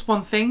 Just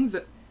one thing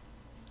that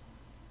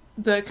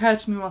occurred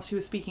to me whilst you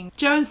were speaking.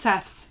 Joe and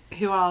Seth's,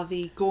 who are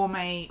the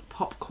gourmet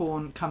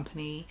popcorn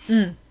company,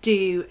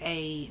 do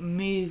a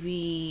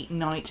movie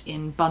night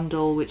in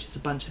bundle, which is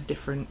a bunch of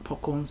different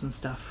popcorns and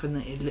stuff, and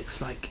it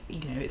looks like, you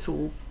know, it's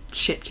all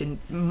shipped in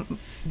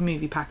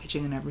movie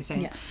packaging and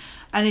everything. Yeah.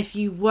 And if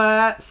you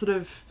were sort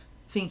of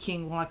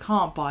thinking, well, I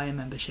can't buy a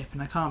membership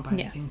and I can't buy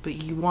anything,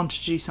 but you wanted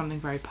to do something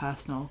very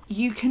personal,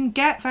 you can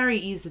get very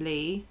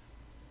easily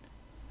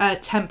a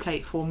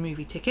template for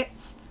movie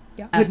tickets.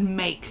 Yeah. You could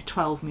make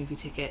 12 movie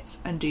tickets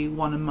and do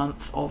one a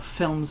month of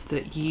films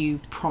that you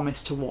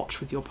promise to watch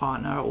with your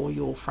partner or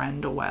your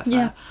friend or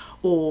whatever,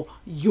 or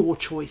your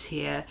choice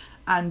here,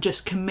 and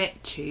just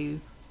commit to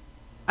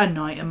a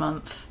night a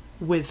month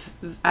with,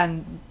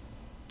 and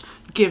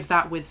give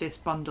that with this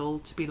bundle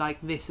to be like,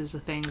 this is a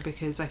thing,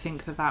 because I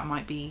think that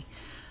might be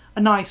a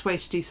nice way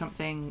to do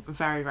something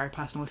very, very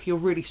personal. If you're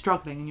really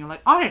struggling and you're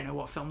like, I don't know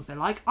what films they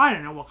like, I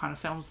don't know what kind of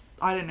films,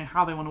 I don't know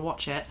how they want to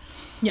watch it.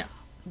 Yeah.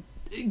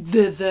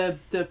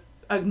 The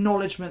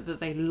acknowledgement that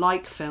they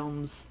like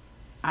films,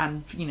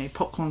 and, you know,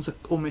 popcorn's are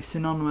almost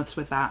synonymous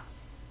with that,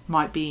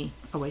 might be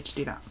a way to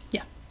do that.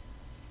 Yeah.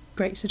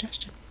 Great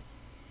suggestion.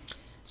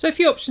 So a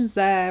few options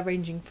there,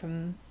 ranging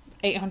from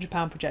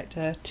 £800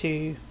 projector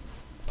to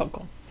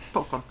popcorn.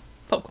 Popcorn.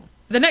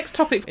 The next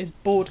topic is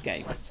board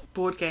games.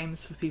 Board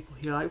games for people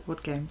who like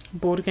board games.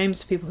 Board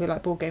games for people who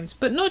like board games.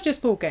 But not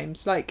just board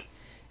games, like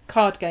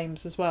card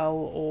games as well,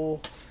 or...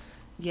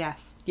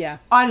 Yes. Yeah.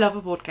 I love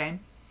a board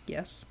game.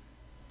 Yes.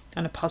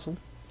 And a puzzle.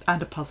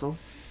 And a puzzle.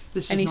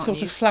 This Any is not sort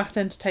news. of flat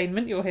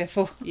entertainment you're here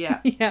for. Yeah.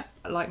 Yeah.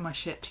 I like my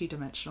shit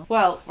two-dimensional.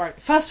 Well, right.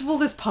 First of all,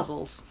 there's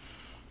puzzles.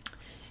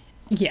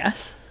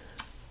 Yes.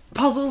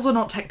 Puzzles are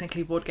not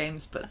technically board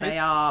games, but they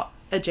are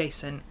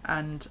adjacent,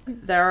 and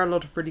there are a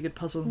lot of really good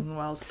puzzles in the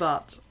world.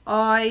 But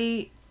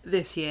I,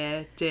 this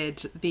year,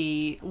 did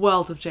the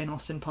World of Jane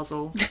Austen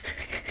puzzle.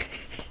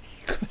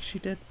 Of course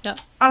you did. Yeah.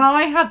 And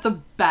I had the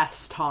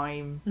best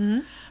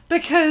time.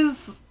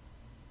 Because...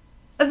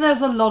 And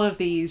there's a lot of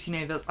these, you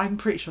know, I'm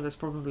pretty sure there's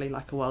probably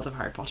like a World of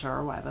Harry Potter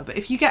or whatever, but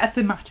if you get a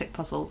thematic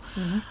puzzle,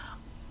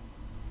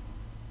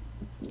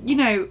 you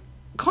know,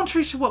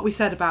 contrary to what we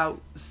said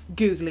about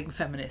Googling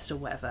feminist or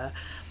whatever,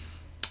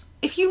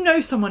 if you know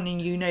someone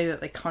and you know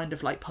that they kind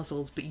of like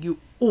puzzles, but you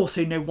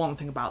also know one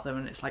thing about them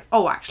and it's like,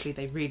 oh, actually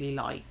they really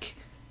like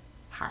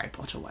Harry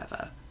Potter or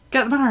whatever,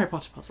 get them a Harry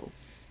Potter puzzle.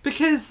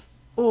 Because...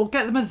 Or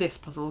get them a this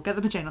puzzle, or get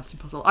them a Jane Austen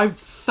puzzle. I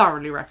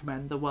thoroughly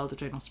recommend the World of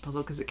Jane Austen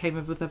puzzle because it came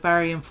up with a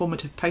very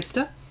informative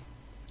poster.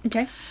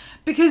 Okay.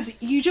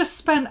 Because you just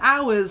spend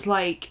hours,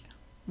 like,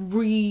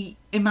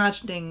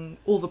 reimagining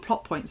all the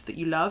plot points that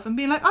you love and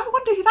being like, I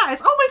wonder who that is.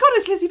 Oh my god,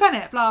 it's Lizzie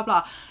Bennet, blah,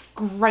 blah.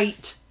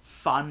 Great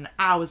fun.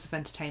 Hours of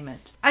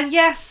entertainment. And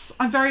yes,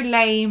 I'm very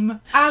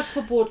lame. As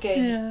for board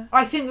games,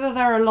 I think that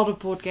there are a lot of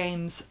board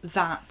games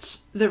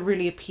that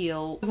really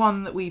appeal.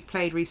 One that we've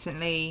played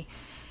recently...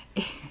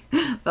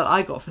 that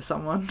I got for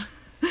someone,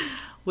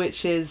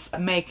 which is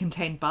May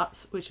Contain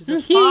Butts, which is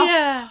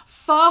a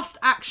fast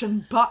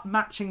action butt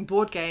matching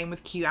board game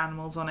with cute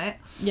animals on it.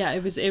 Yeah,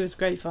 it was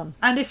great fun.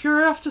 And if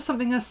you're after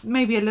something that's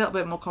maybe a little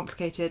bit more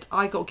complicated,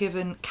 I got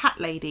given Cat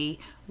Lady,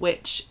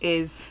 which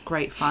is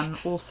great fun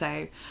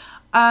also.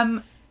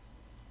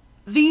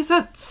 These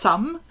are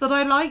some that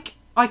I like.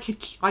 I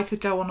could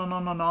go on and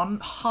on and on.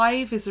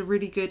 Hive is a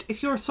really good...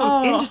 If you're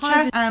sort of into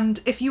chess,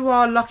 and if you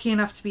are lucky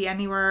enough to be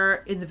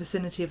anywhere in the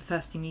vicinity of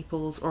Thirsty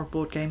Meeples or a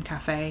board game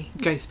cafe,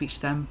 go speak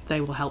to them. They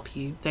will help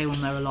you. They will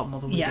know a lot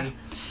more than we do.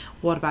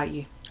 What about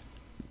you?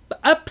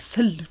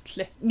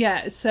 Absolutely.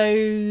 Yeah,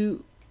 so...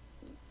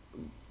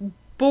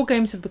 Board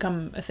games have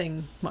become a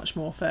thing much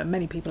more for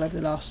many people over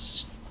the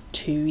last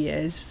 2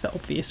 years, for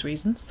obvious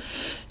reasons.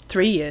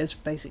 3 years,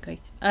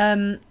 basically.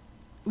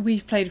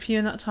 We've played a few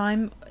in that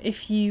time.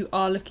 If you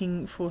are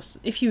looking for...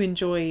 If you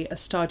enjoy a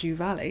Stardew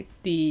Valley,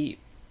 the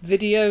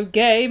video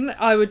game,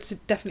 I would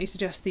definitely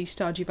suggest the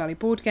Stardew Valley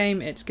board game.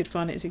 It's good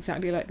fun. It's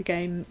exactly like the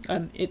game.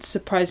 It's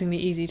surprisingly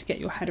easy to get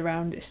your head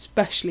around,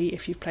 especially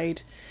if you've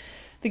played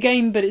the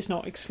game, but it's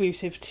not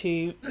exclusive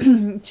to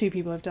two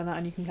people have done that,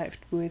 and you can play it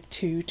with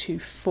 2 to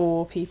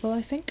 4 people,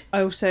 I think.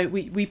 I also,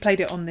 we played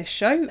it on this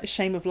show.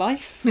 Shame of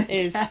Life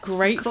is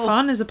great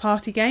fun as a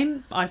party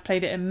game. I've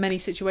played it in many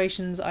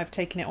situations. I've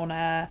taken it on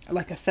a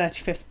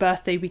 35th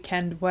birthday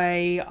weekend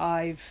way.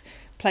 I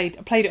played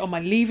it on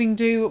my leaving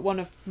do at one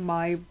of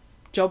my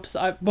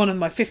one of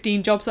my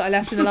 15 jobs that I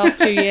left in the last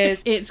 2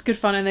 years. It's good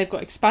fun, and they've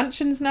got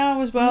expansions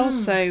now as well,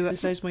 so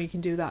there's loads more you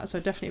can do with that. So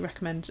I definitely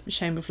recommend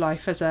Shame of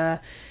Life as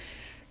a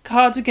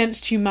Cards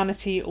Against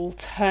Humanity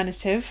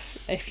alternative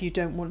if you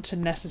don't want to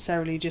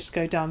necessarily just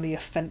go down the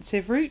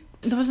offensive route.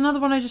 There was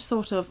another one I just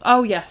thought of.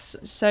 Oh yes,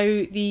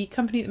 so the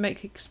company that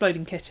make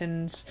Exploding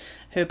Kittens,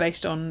 who are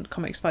based on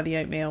comics by the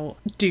Oatmeal,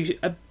 do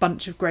a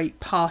bunch of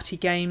great party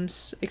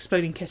games.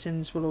 Exploding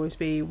Kittens will always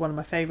be one of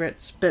my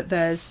favourites, but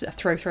there's a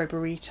Throw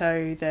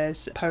Burrito,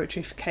 there's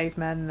Poetry for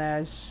Cavemen,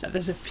 there's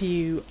a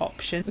few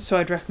options, so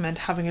I'd recommend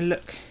having a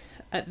look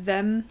at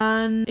them.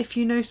 And if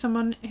you know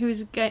someone who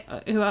is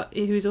who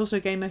is also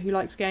a gamer who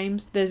likes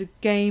games, there's a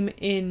game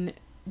in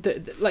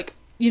the like,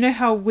 you know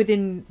how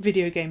within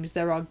video games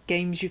there are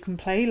games you can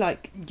play,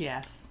 like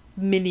Yes.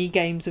 mini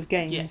games of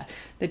games.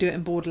 Yes. They do it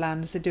in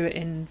Borderlands, they do it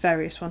in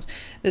various ones.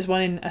 There's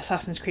one in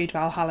Assassin's Creed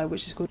Valhalla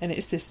which is called, and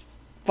it's this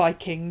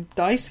Viking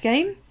dice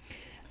game,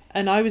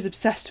 and I was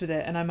obsessed with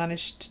it, and I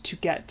managed to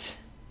get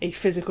a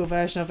physical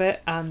version of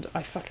it, and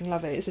I fucking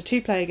love it. It's a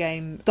 2-player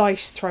game,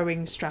 dice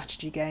throwing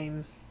strategy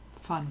game,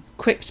 Fun.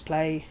 quick to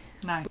play.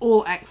 No.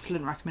 All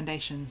excellent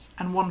recommendations.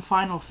 And one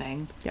final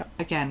thing, Yep.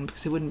 again,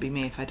 because it wouldn't be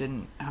me if I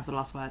didn't have the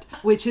last word,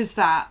 which is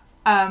that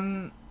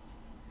don't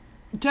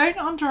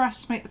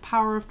underestimate the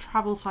power of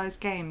travel-sized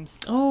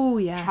games. Oh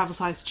yeah,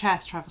 Travel-sized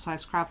chess,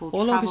 travel-sized Scrabble.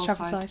 all of his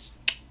travel size.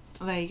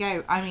 There you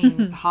go. I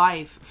mean,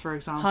 Hive, for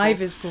example.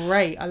 Hive is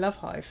great. I love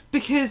Hive.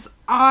 Because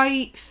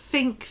I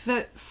think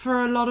that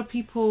for a lot of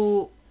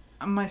people,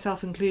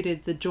 myself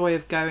included, the joy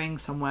of going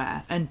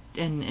somewhere and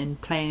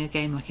playing a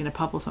game like in a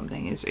pub or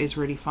something is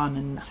really fun.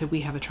 And so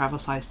we have a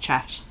travel-sized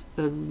chess.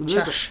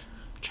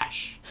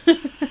 Chess.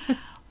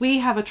 We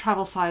have a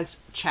travel-sized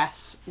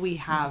chess. We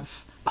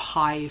have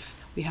Hive.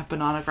 We have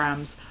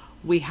Bananagrams.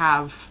 We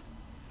have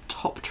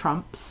Top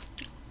Trumps.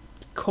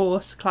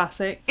 Course,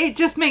 classic. It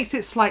just makes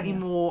it slightly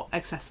more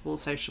accessible,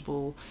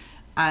 sociable,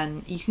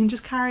 and you can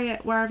just carry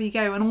it wherever you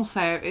go. And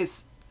also,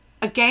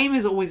 a game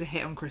is always a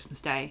hit on Christmas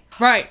Day.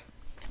 Right,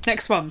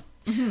 next one.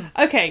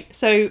 Okay,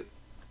 so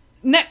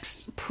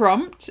next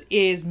prompt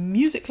is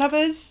music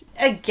lovers.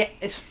 Again,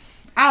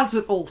 as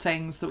with all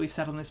things that we've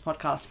said on this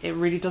podcast, it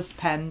really does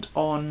depend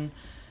on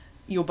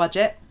your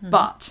budget.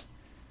 But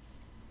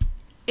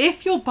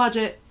if your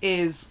budget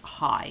is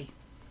high,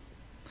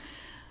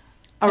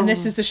 and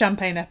this is the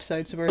champagne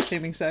episode, so we're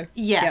assuming so.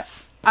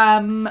 Yes.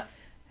 Yep.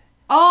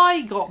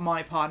 I got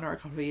my partner a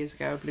couple of years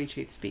ago a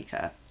Bluetooth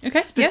speaker.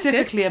 Okay.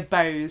 Specifically a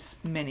Bose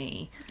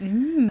Mini.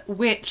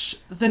 Which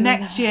the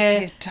next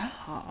year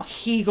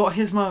he got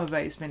his mum a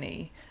Bose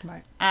Mini.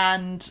 Right.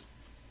 And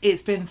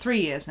it's been 3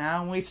 years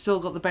now and we've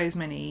still got the Bose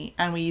Mini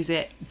and we use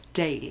it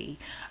daily.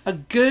 A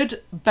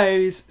good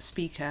Bose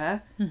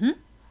speaker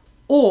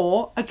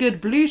or a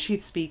good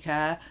Bluetooth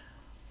speaker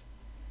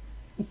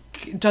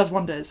does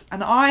wonders.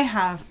 And I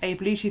have a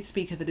Bluetooth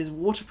speaker that is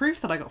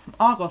waterproof that I got from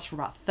Argos for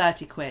about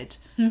 30 quid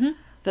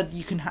that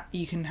you can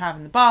have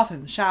in the bath,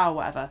 in the shower,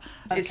 whatever.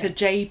 Okay. It's a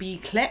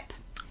JB Clip.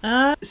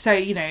 So,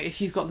 you know,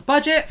 if you've got the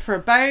budget for a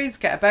Bose,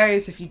 get a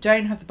Bose. If you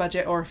don't have the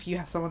budget, or if you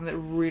have someone that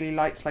really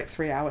likes like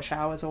 3-hour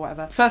showers or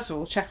whatever, first of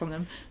all, check on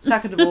them.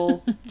 Second of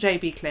all,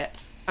 JB Clip,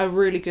 a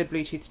really good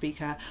Bluetooth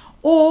speaker,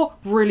 or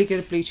really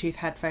good Bluetooth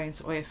headphones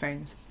or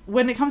earphones.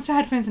 When it comes to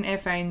headphones and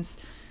earphones,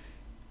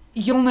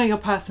 you'll know your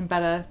person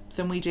better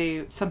than we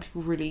do. Some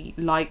people really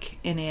like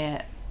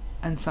in-ear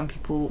and some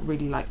people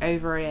really like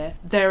over-ear.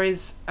 There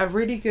is a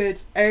really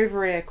good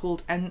over-ear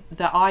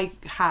that I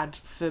had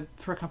for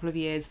a couple of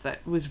years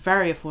that was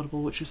very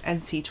affordable, which was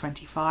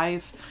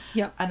NC25.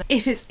 Yeah. And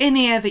if it's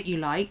in-ear that you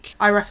like,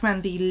 I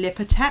recommend the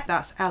Lipertek.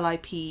 That's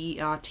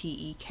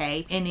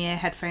Lipertek in-ear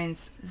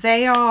headphones.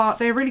 They're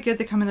really good.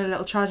 They come in a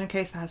little charging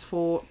case that has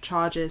 4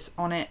 chargers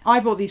on it.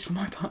 I bought these for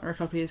my partner a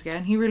couple of years ago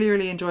and he really,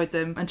 really enjoyed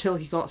them until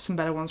he got some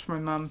better ones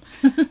from my mum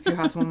who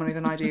has more money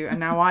than I do,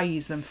 and now I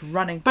use them for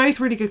running. Both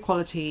really good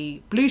quality.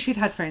 Bluetooth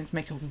headphones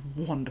make a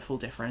wonderful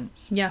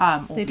difference.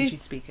 Yeah, or they Bluetooth do.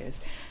 speakers.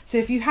 So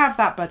if you have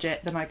that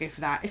budget, then I go for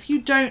that. If you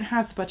don't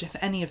have the budget for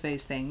any of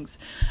those things,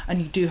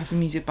 and you do have a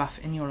music buff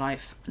in your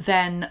life,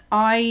 then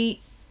I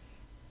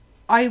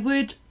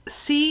would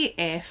see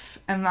if,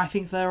 and I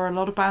think there are a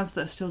lot of bands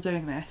that are still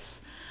doing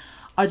this,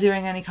 are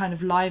doing any kind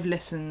of live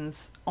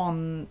listens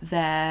on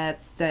their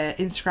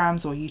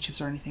Instagrams or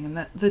YouTubes or anything,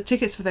 and the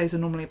tickets for those are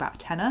normally about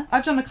 £10.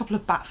 I've done a couple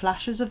of bat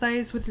flashes of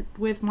those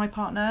with my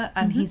partner,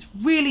 and he's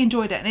really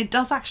enjoyed it, and it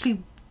does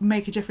actually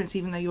make a difference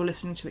even though you're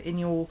listening to it in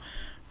your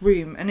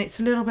room, and it's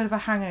a little bit of a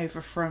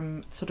hangover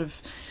from sort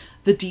of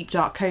the deep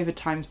dark COVID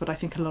times, but I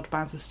think a lot of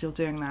bands are still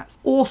doing that.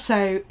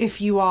 Also,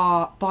 if you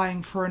are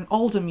buying for an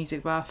older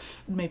music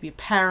buff, maybe a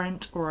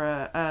parent or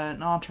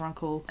an aunt or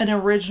uncle, an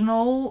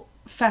original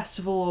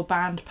festival or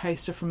band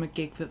poster from a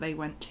gig that they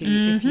went to,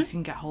 if you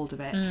can get hold of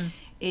it,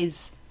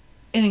 is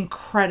an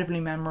incredibly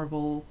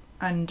memorable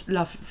and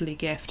lovely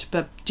gift,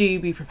 but do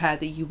be prepared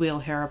that you will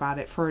hear about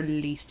it for at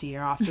least a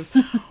year afterwards.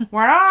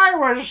 When I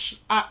was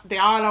at the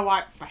Isle of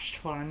Wight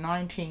Festival in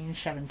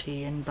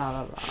 1970 and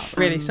blah blah blah.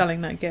 Really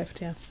selling that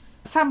gift, yeah.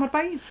 Sam, what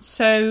about you?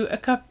 So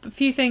a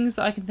few things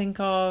that I can think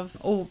of,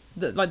 all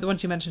like the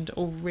ones you mentioned,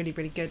 all really,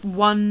 really good.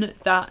 One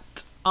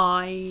that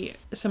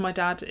so my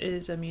dad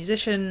is a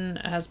musician,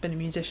 has been a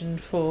musician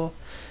for,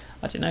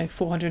 I don't know,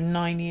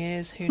 409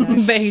 years, who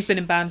knows, but he's been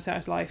in bands throughout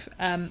his life.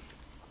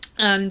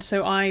 And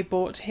so I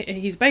bought,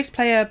 he's a bass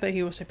player, but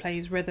he also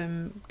plays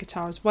rhythm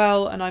guitar as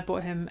well, and I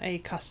bought him a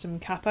custom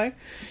capo.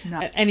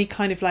 No. Any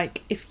kind of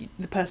like, if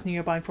the person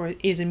you're buying for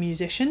is a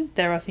musician,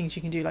 there are things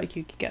you can do, like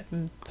you could get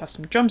them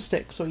custom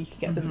drumsticks, or you could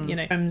get them,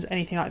 drums,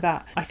 anything like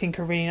that. I think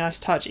a really nice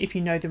touch, if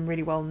you know them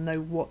really well and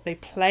know what they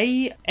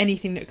play,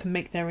 anything that can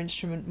make their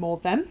instrument more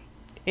them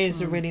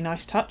is a really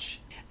nice touch.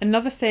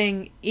 Another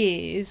thing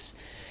is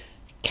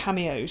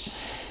cameos.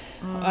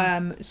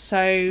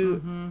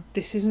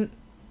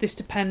 This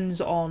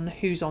depends on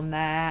who's on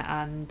there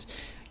and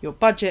your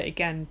budget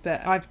again,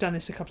 but I've done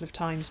this a couple of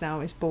times now,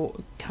 is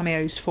bought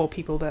cameos for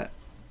people that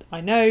I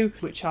know,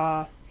 which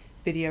are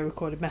video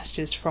recorded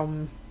messages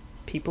from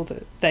people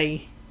that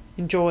they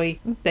enjoy.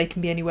 They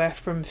can be anywhere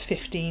from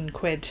 15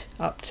 quid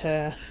up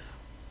to,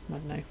 I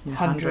don't know,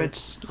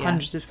 hundreds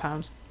of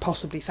pounds,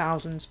 possibly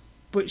thousands,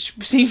 which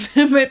seems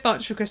a bit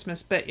much for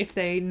Christmas. But if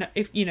they're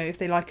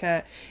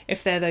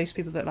those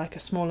people that like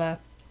a smaller,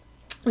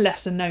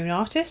 lesser known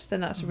artist, then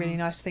that's a really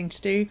nice thing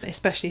to do,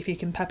 especially if you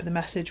can pepper the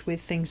message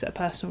with things that are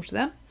personal to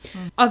them.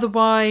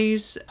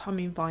 Otherwise, I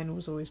mean, vinyl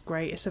is always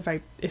great. It's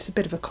a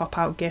bit of a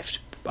cop-out gift,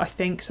 I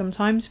think,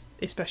 sometimes,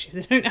 especially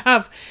if they don't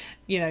have,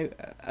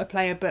 a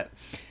player, but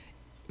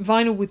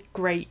vinyl with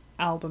great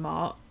album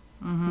art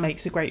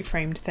makes a great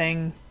framed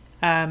thing.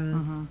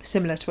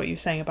 Similar to what you were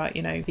saying about,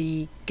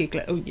 the gig,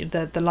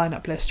 the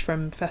lineup list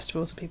from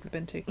festivals that people have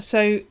been to.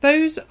 So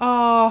those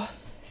are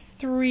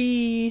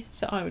 3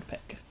 that I would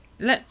pick.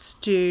 Let's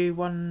do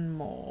one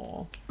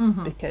more,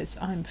 because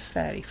I'm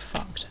fairly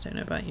fucked. I don't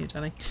know about you,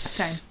 Danny.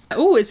 Same.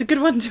 Oh, it's a good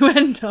one to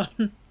end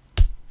on.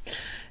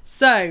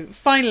 So,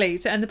 finally,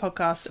 to end the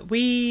podcast,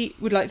 we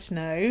would like to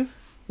know,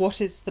 what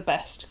is the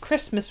best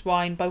Christmas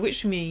wine, by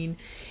which we mean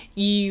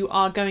you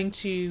are going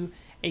to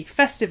a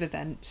festive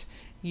event,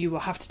 you will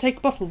have to take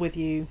a bottle with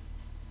you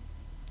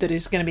that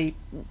is going to be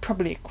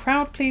probably a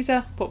crowd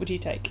pleaser. What would you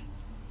take?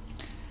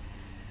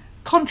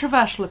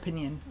 Controversial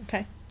opinion.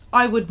 Okay.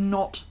 I would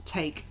not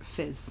take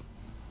fizz.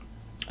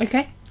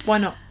 Okay, why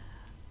not?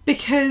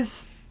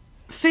 Because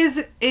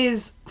fizz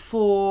is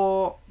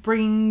for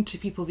bringing to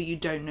people that you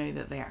don't know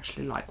that they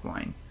actually like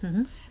wine.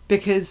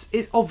 Because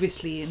it's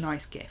obviously a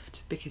nice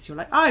gift, because you're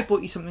like, I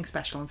bought you something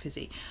special and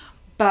fizzy.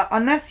 But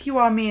unless you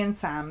are me and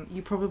Sam,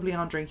 you probably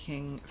aren't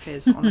drinking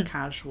fizz on a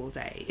casual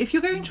day. If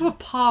you're going to a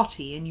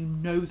party and you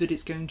know that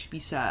it's going to be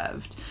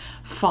served,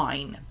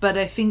 fine. But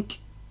I think,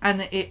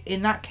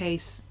 in that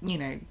case,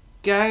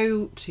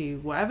 go to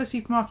whatever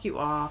supermarket you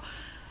are,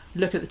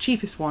 look at the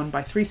cheapest one,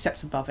 buy 3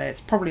 steps above it. It's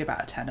probably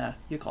about a tenner.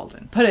 You're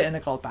golden. Put it in a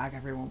gold bag,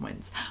 everyone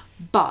wins.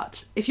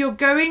 But if you're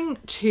going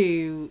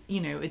to,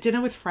 a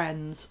dinner with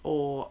friends,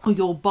 or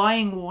you're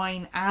buying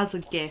wine as a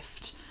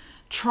gift,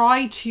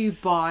 try to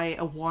buy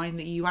a wine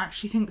that you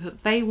actually think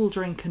that they will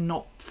drink and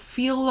not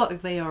feel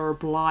like they are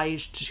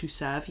obliged to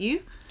serve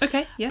you.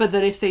 Okay, yeah. But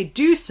that if they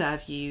do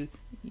serve you,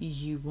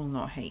 you will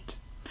not hate.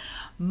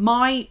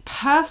 My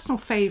personal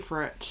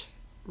favourite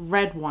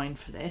red wine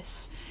for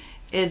this,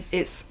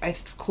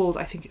 it's called,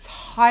 I think it's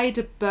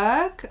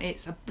Heidelberg.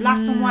 It's a black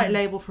and white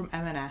label from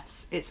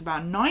M&S. It's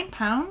about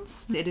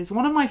 £9. It is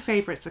one of my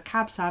favourites, a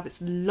cab sav.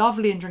 It's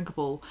lovely and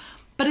drinkable,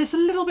 but it's a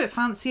little bit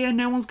fancier.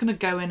 No one's going to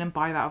go in and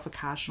buy that of a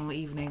casual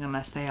evening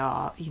unless they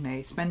are,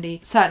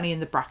 spendy. Certainly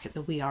in the bracket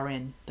that we are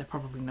in, they're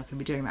probably not going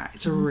to be doing that.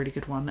 It's a really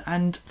good one.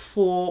 And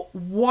for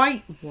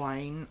white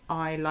wine,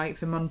 I like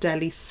the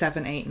Mondelli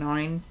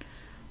 789.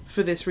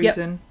 For this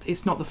reason.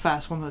 It's not the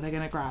first one that they're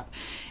going to grab.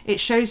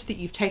 It shows that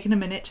you've taken a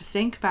minute to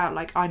think about,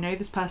 like, I know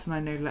this person, I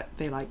know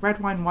they like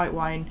red wine, white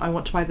wine, I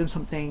want to buy them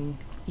something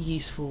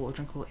useful or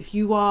drinkable. If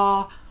you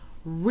are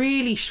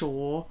really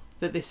sure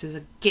that this is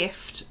a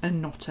gift and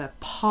not a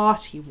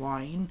party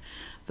wine,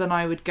 then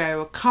I would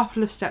go a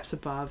couple of steps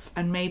above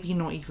and maybe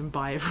not even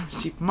buy it from a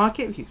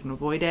supermarket if you can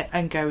avoid it,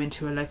 and go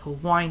into a local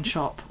wine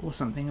shop or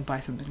something and buy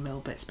something a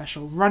little bit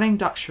special. Running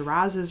Duck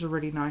Shiraz is a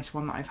really nice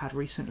one that I've had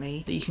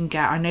recently that you can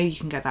get. I know you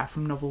can get that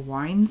from Novel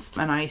Wines,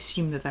 and I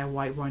assume that their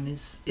white wine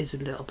is a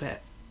little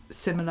bit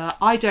similar.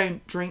 I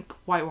don't drink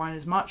white wine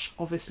as much,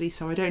 obviously,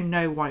 so I don't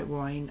know white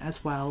wine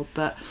as well,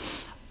 but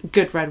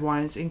good red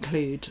wines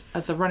include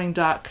the Running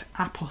Duck,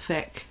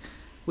 Apothic,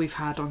 we've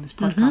had on this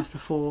podcast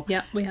before.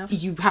 Yeah, we have.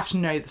 You have to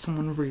know that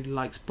someone really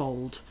likes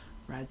bold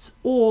reds.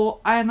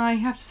 And I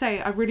have to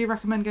say, I really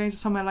recommend going to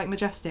somewhere like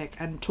Majestic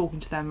and talking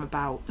to them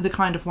about the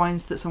kind of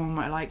wines that someone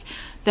might like.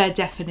 Their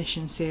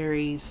Definition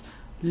series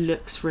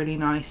looks really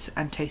nice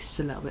and tastes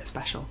a little bit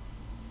special.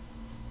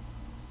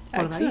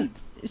 Excellent.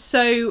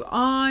 So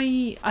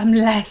I'm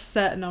less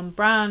certain on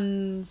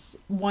brands,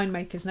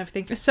 winemakers and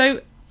everything.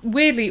 So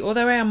weirdly,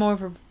 although I am more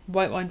of a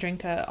white wine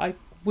drinker, I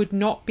would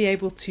not be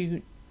able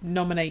to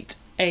nominate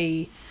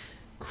a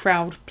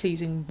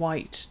crowd-pleasing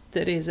white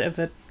that is of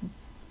a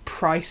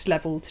price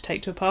level to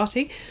take to a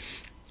party.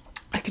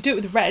 I could do it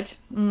with red.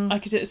 I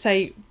could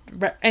say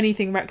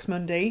anything Rex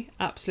Mundi,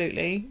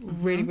 absolutely.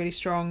 Really, really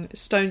strong.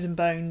 Stones and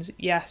Bones,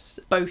 yes.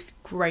 Both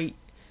great,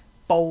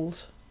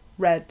 bold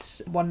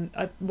reds. One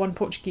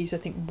Portuguese, I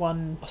think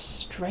one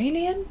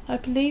Australian, I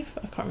believe.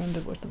 I can't remember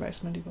what the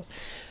Rex Mundi was.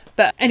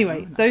 But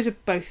anyway, those are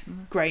both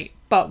great.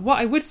 But what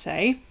I would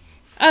say,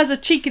 as a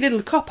cheeky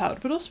little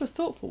cop-out, but also a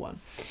thoughtful one,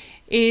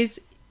 is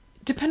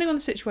depending on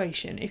the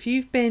situation, if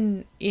you've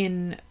been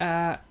in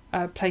a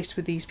place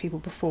with these people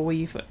before where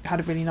you've had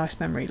a really nice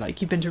memory,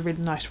 like you've been to a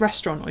really nice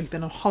restaurant or you've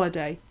been on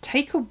holiday,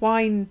 take a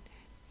wine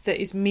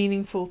that is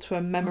meaningful to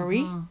a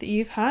memory that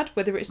you've had,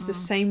 whether it's the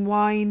same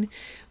wine,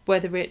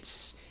 whether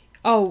it's,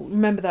 oh,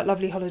 remember that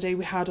lovely holiday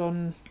we had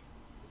on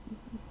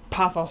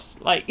Paphos,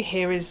 like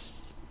here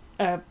is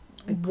a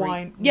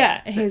wine.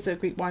 Here's a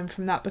Greek wine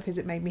from that because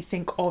it made me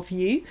think of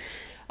you.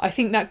 I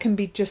think that can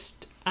be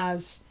just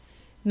as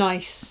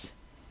nice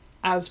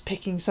as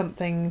picking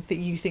something that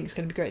you think is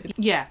going to be great.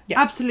 Yeah,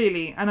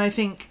 absolutely. And I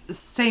think the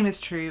same is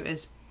true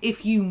as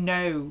if you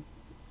know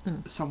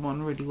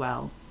someone really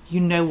well, you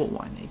know what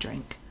wine they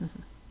drink.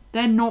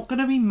 They're not going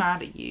to be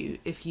mad at you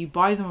if you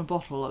buy them a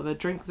bottle of a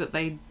drink that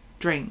they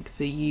drink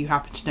that you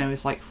happen to know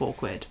is like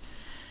 £4.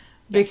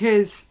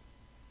 Because,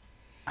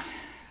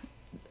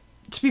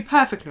 to be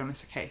perfectly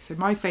honest, okay, so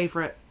my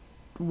favourite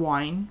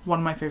wine, one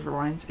of my favourite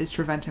wines is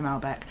Trivento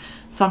Malbec.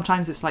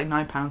 Sometimes it's like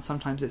 £9,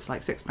 sometimes it's like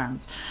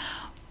 £6.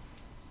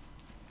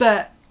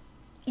 But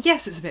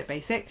yes, it's a bit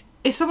basic.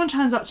 If someone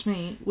turns up to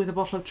me with a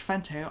bottle of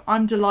Trivento,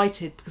 I'm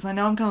delighted because I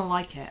know I'm going to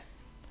like it.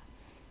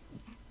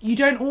 You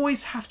don't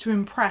always have to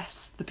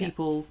impress the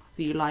people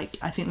that you like.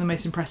 I think the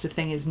most impressive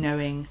thing is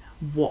knowing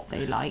what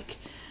they like.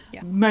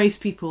 Yeah.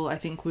 Most people, I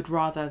think, would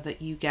rather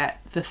that you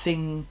get the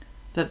thing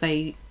that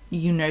they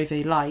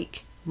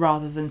like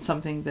rather than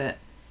something that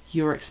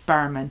you're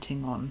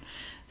experimenting on.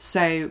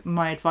 So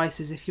my advice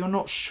is, if you're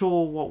not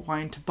sure what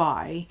wine to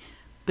buy,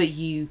 but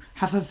you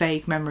have a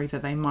vague memory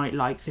that they might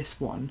like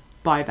this one,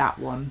 buy that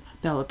one.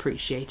 They'll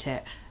appreciate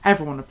it.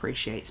 Everyone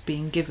appreciates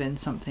being given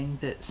something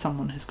that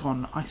someone has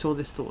gone, I saw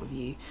this, thought of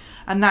you.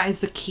 And that is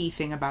the key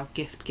thing about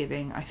gift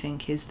giving, I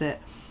think, is that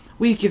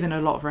we've given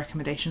a lot of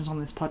recommendations on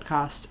this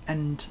podcast,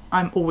 and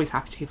I'm always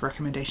happy to give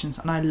recommendations,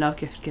 and I love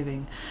gift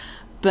giving.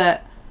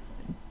 But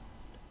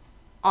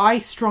I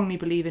strongly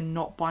believe in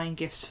not buying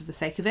gifts for the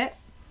sake of it.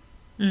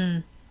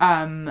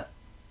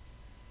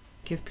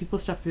 Give people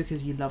stuff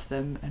because you love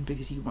them and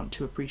because you want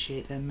to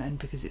appreciate them and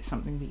because it's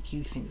something that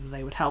you think that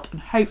they would help,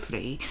 and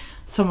hopefully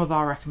some of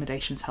our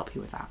recommendations help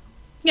you with that.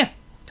 Yeah,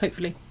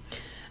 hopefully.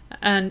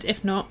 And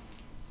if not,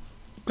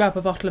 grab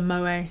a bottle of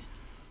Moët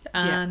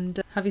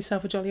and have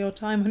yourself a jolly old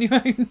time on your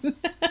own.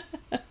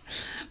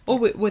 Or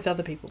with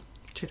other people.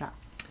 True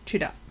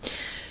that.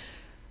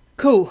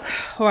 Cool.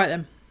 Alright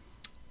then.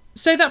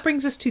 So that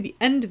brings us to the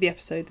end of the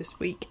episode this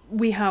week.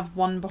 We have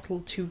one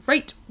bottle to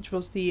rate, which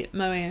was the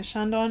Moët and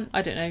Chandon.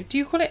 I don't know. Do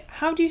you call it...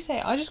 How do you say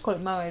it? I just call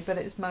it Moët, but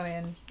it's Moët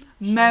and...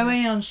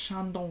 Moët and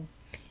Chandon.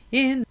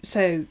 Yeah.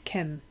 So,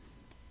 Kim,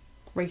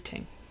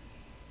 rating.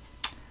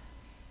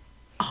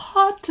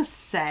 Hard to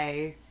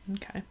say.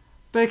 Okay.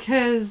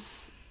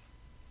 Because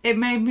it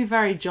made me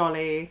very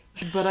jolly,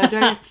 but I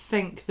don't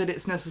think that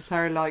it's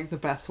necessarily like the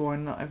best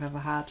wine that I've ever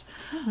had.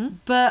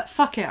 But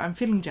fuck it, I'm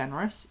feeling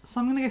generous, so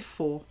I'm going to go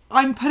 4.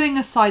 I'm putting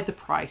aside the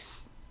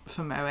price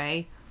for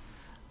Moët.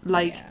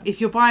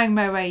 If you're buying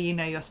Moët, you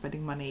know you're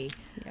spending money.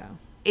 Yeah.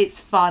 It's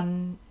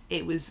fun.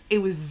 It was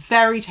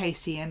very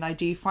tasty, and I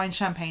do find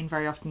champagne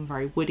very often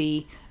very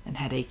woody and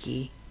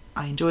headachy.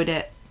 I enjoyed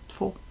it.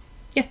 4.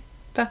 Yeah,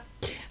 fair.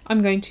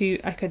 I'm going to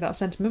echo that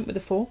sentiment with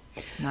a 4.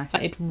 Nice.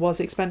 It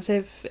was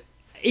expensive.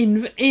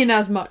 In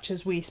as much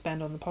as we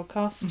spend on the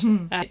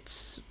podcast.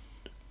 It's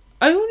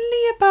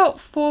only about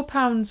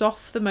 £4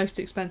 off the most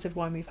expensive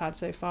wine we've had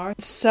so far.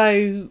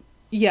 So,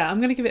 yeah, I'm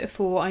going to give it a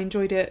 4. I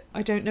enjoyed it.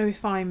 I don't know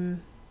if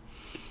I'm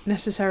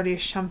necessarily a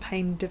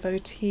champagne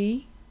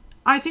devotee.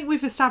 I think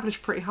we've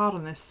established pretty hard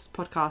on this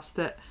podcast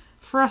that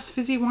for us,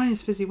 fizzy wine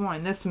is fizzy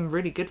wine. There's some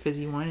really good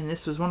fizzy wine, and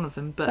this was one of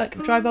them. But it's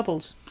like dry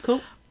bubbles.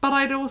 Cool. But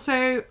I'd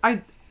also...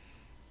 I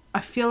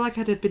feel like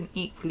I'd have been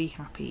equally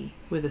happy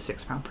with a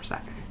 £6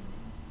 Prosecco.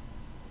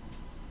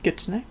 Good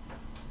to know.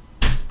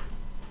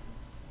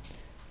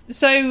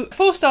 So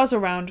 4 stars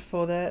around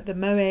for the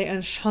Moët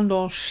and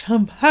Chandon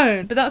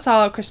champagne. But that's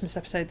our Christmas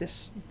episode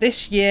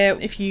this year.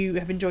 If you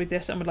have enjoyed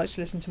this and would like to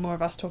listen to more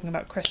of us talking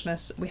about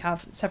Christmas, we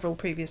have several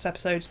previous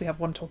episodes. We have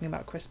one talking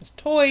about Christmas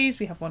toys.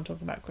 We have one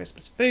talking about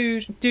Christmas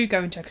food. Do go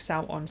and check us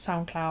out on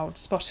SoundCloud,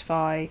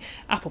 Spotify,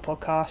 Apple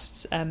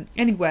Podcasts,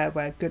 anywhere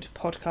where good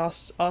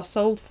podcasts are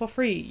sold for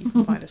free. You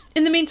can find us.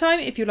 In the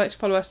meantime, if you'd like to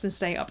follow us and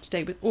stay up to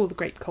date with all the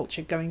grape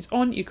culture goings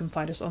on, you can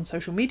find us on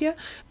social media.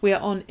 We are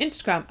on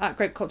Instagram at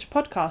Grape Culture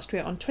Podcast. We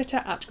are on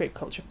Twitter at Grape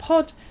Culture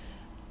Pod.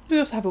 We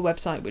also have a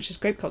website, which is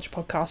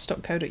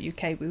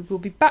grapeculturepodcast.co.uk. We will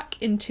be back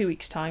in 2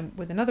 weeks' time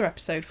with another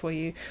episode for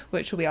you,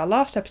 which will be our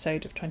last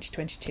episode of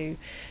 2022.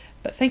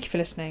 But thank you for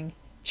listening.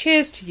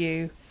 Cheers to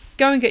you.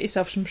 Go and get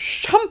yourself some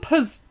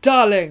champers,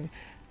 darling.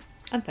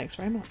 And thanks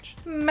very much.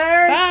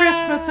 Merry Bye.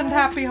 Christmas and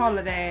happy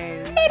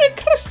holidays. Merry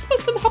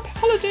Christmas and happy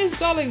holidays,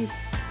 darlings.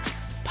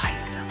 Buy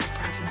yourself a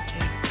present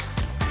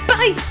too.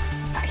 Bye.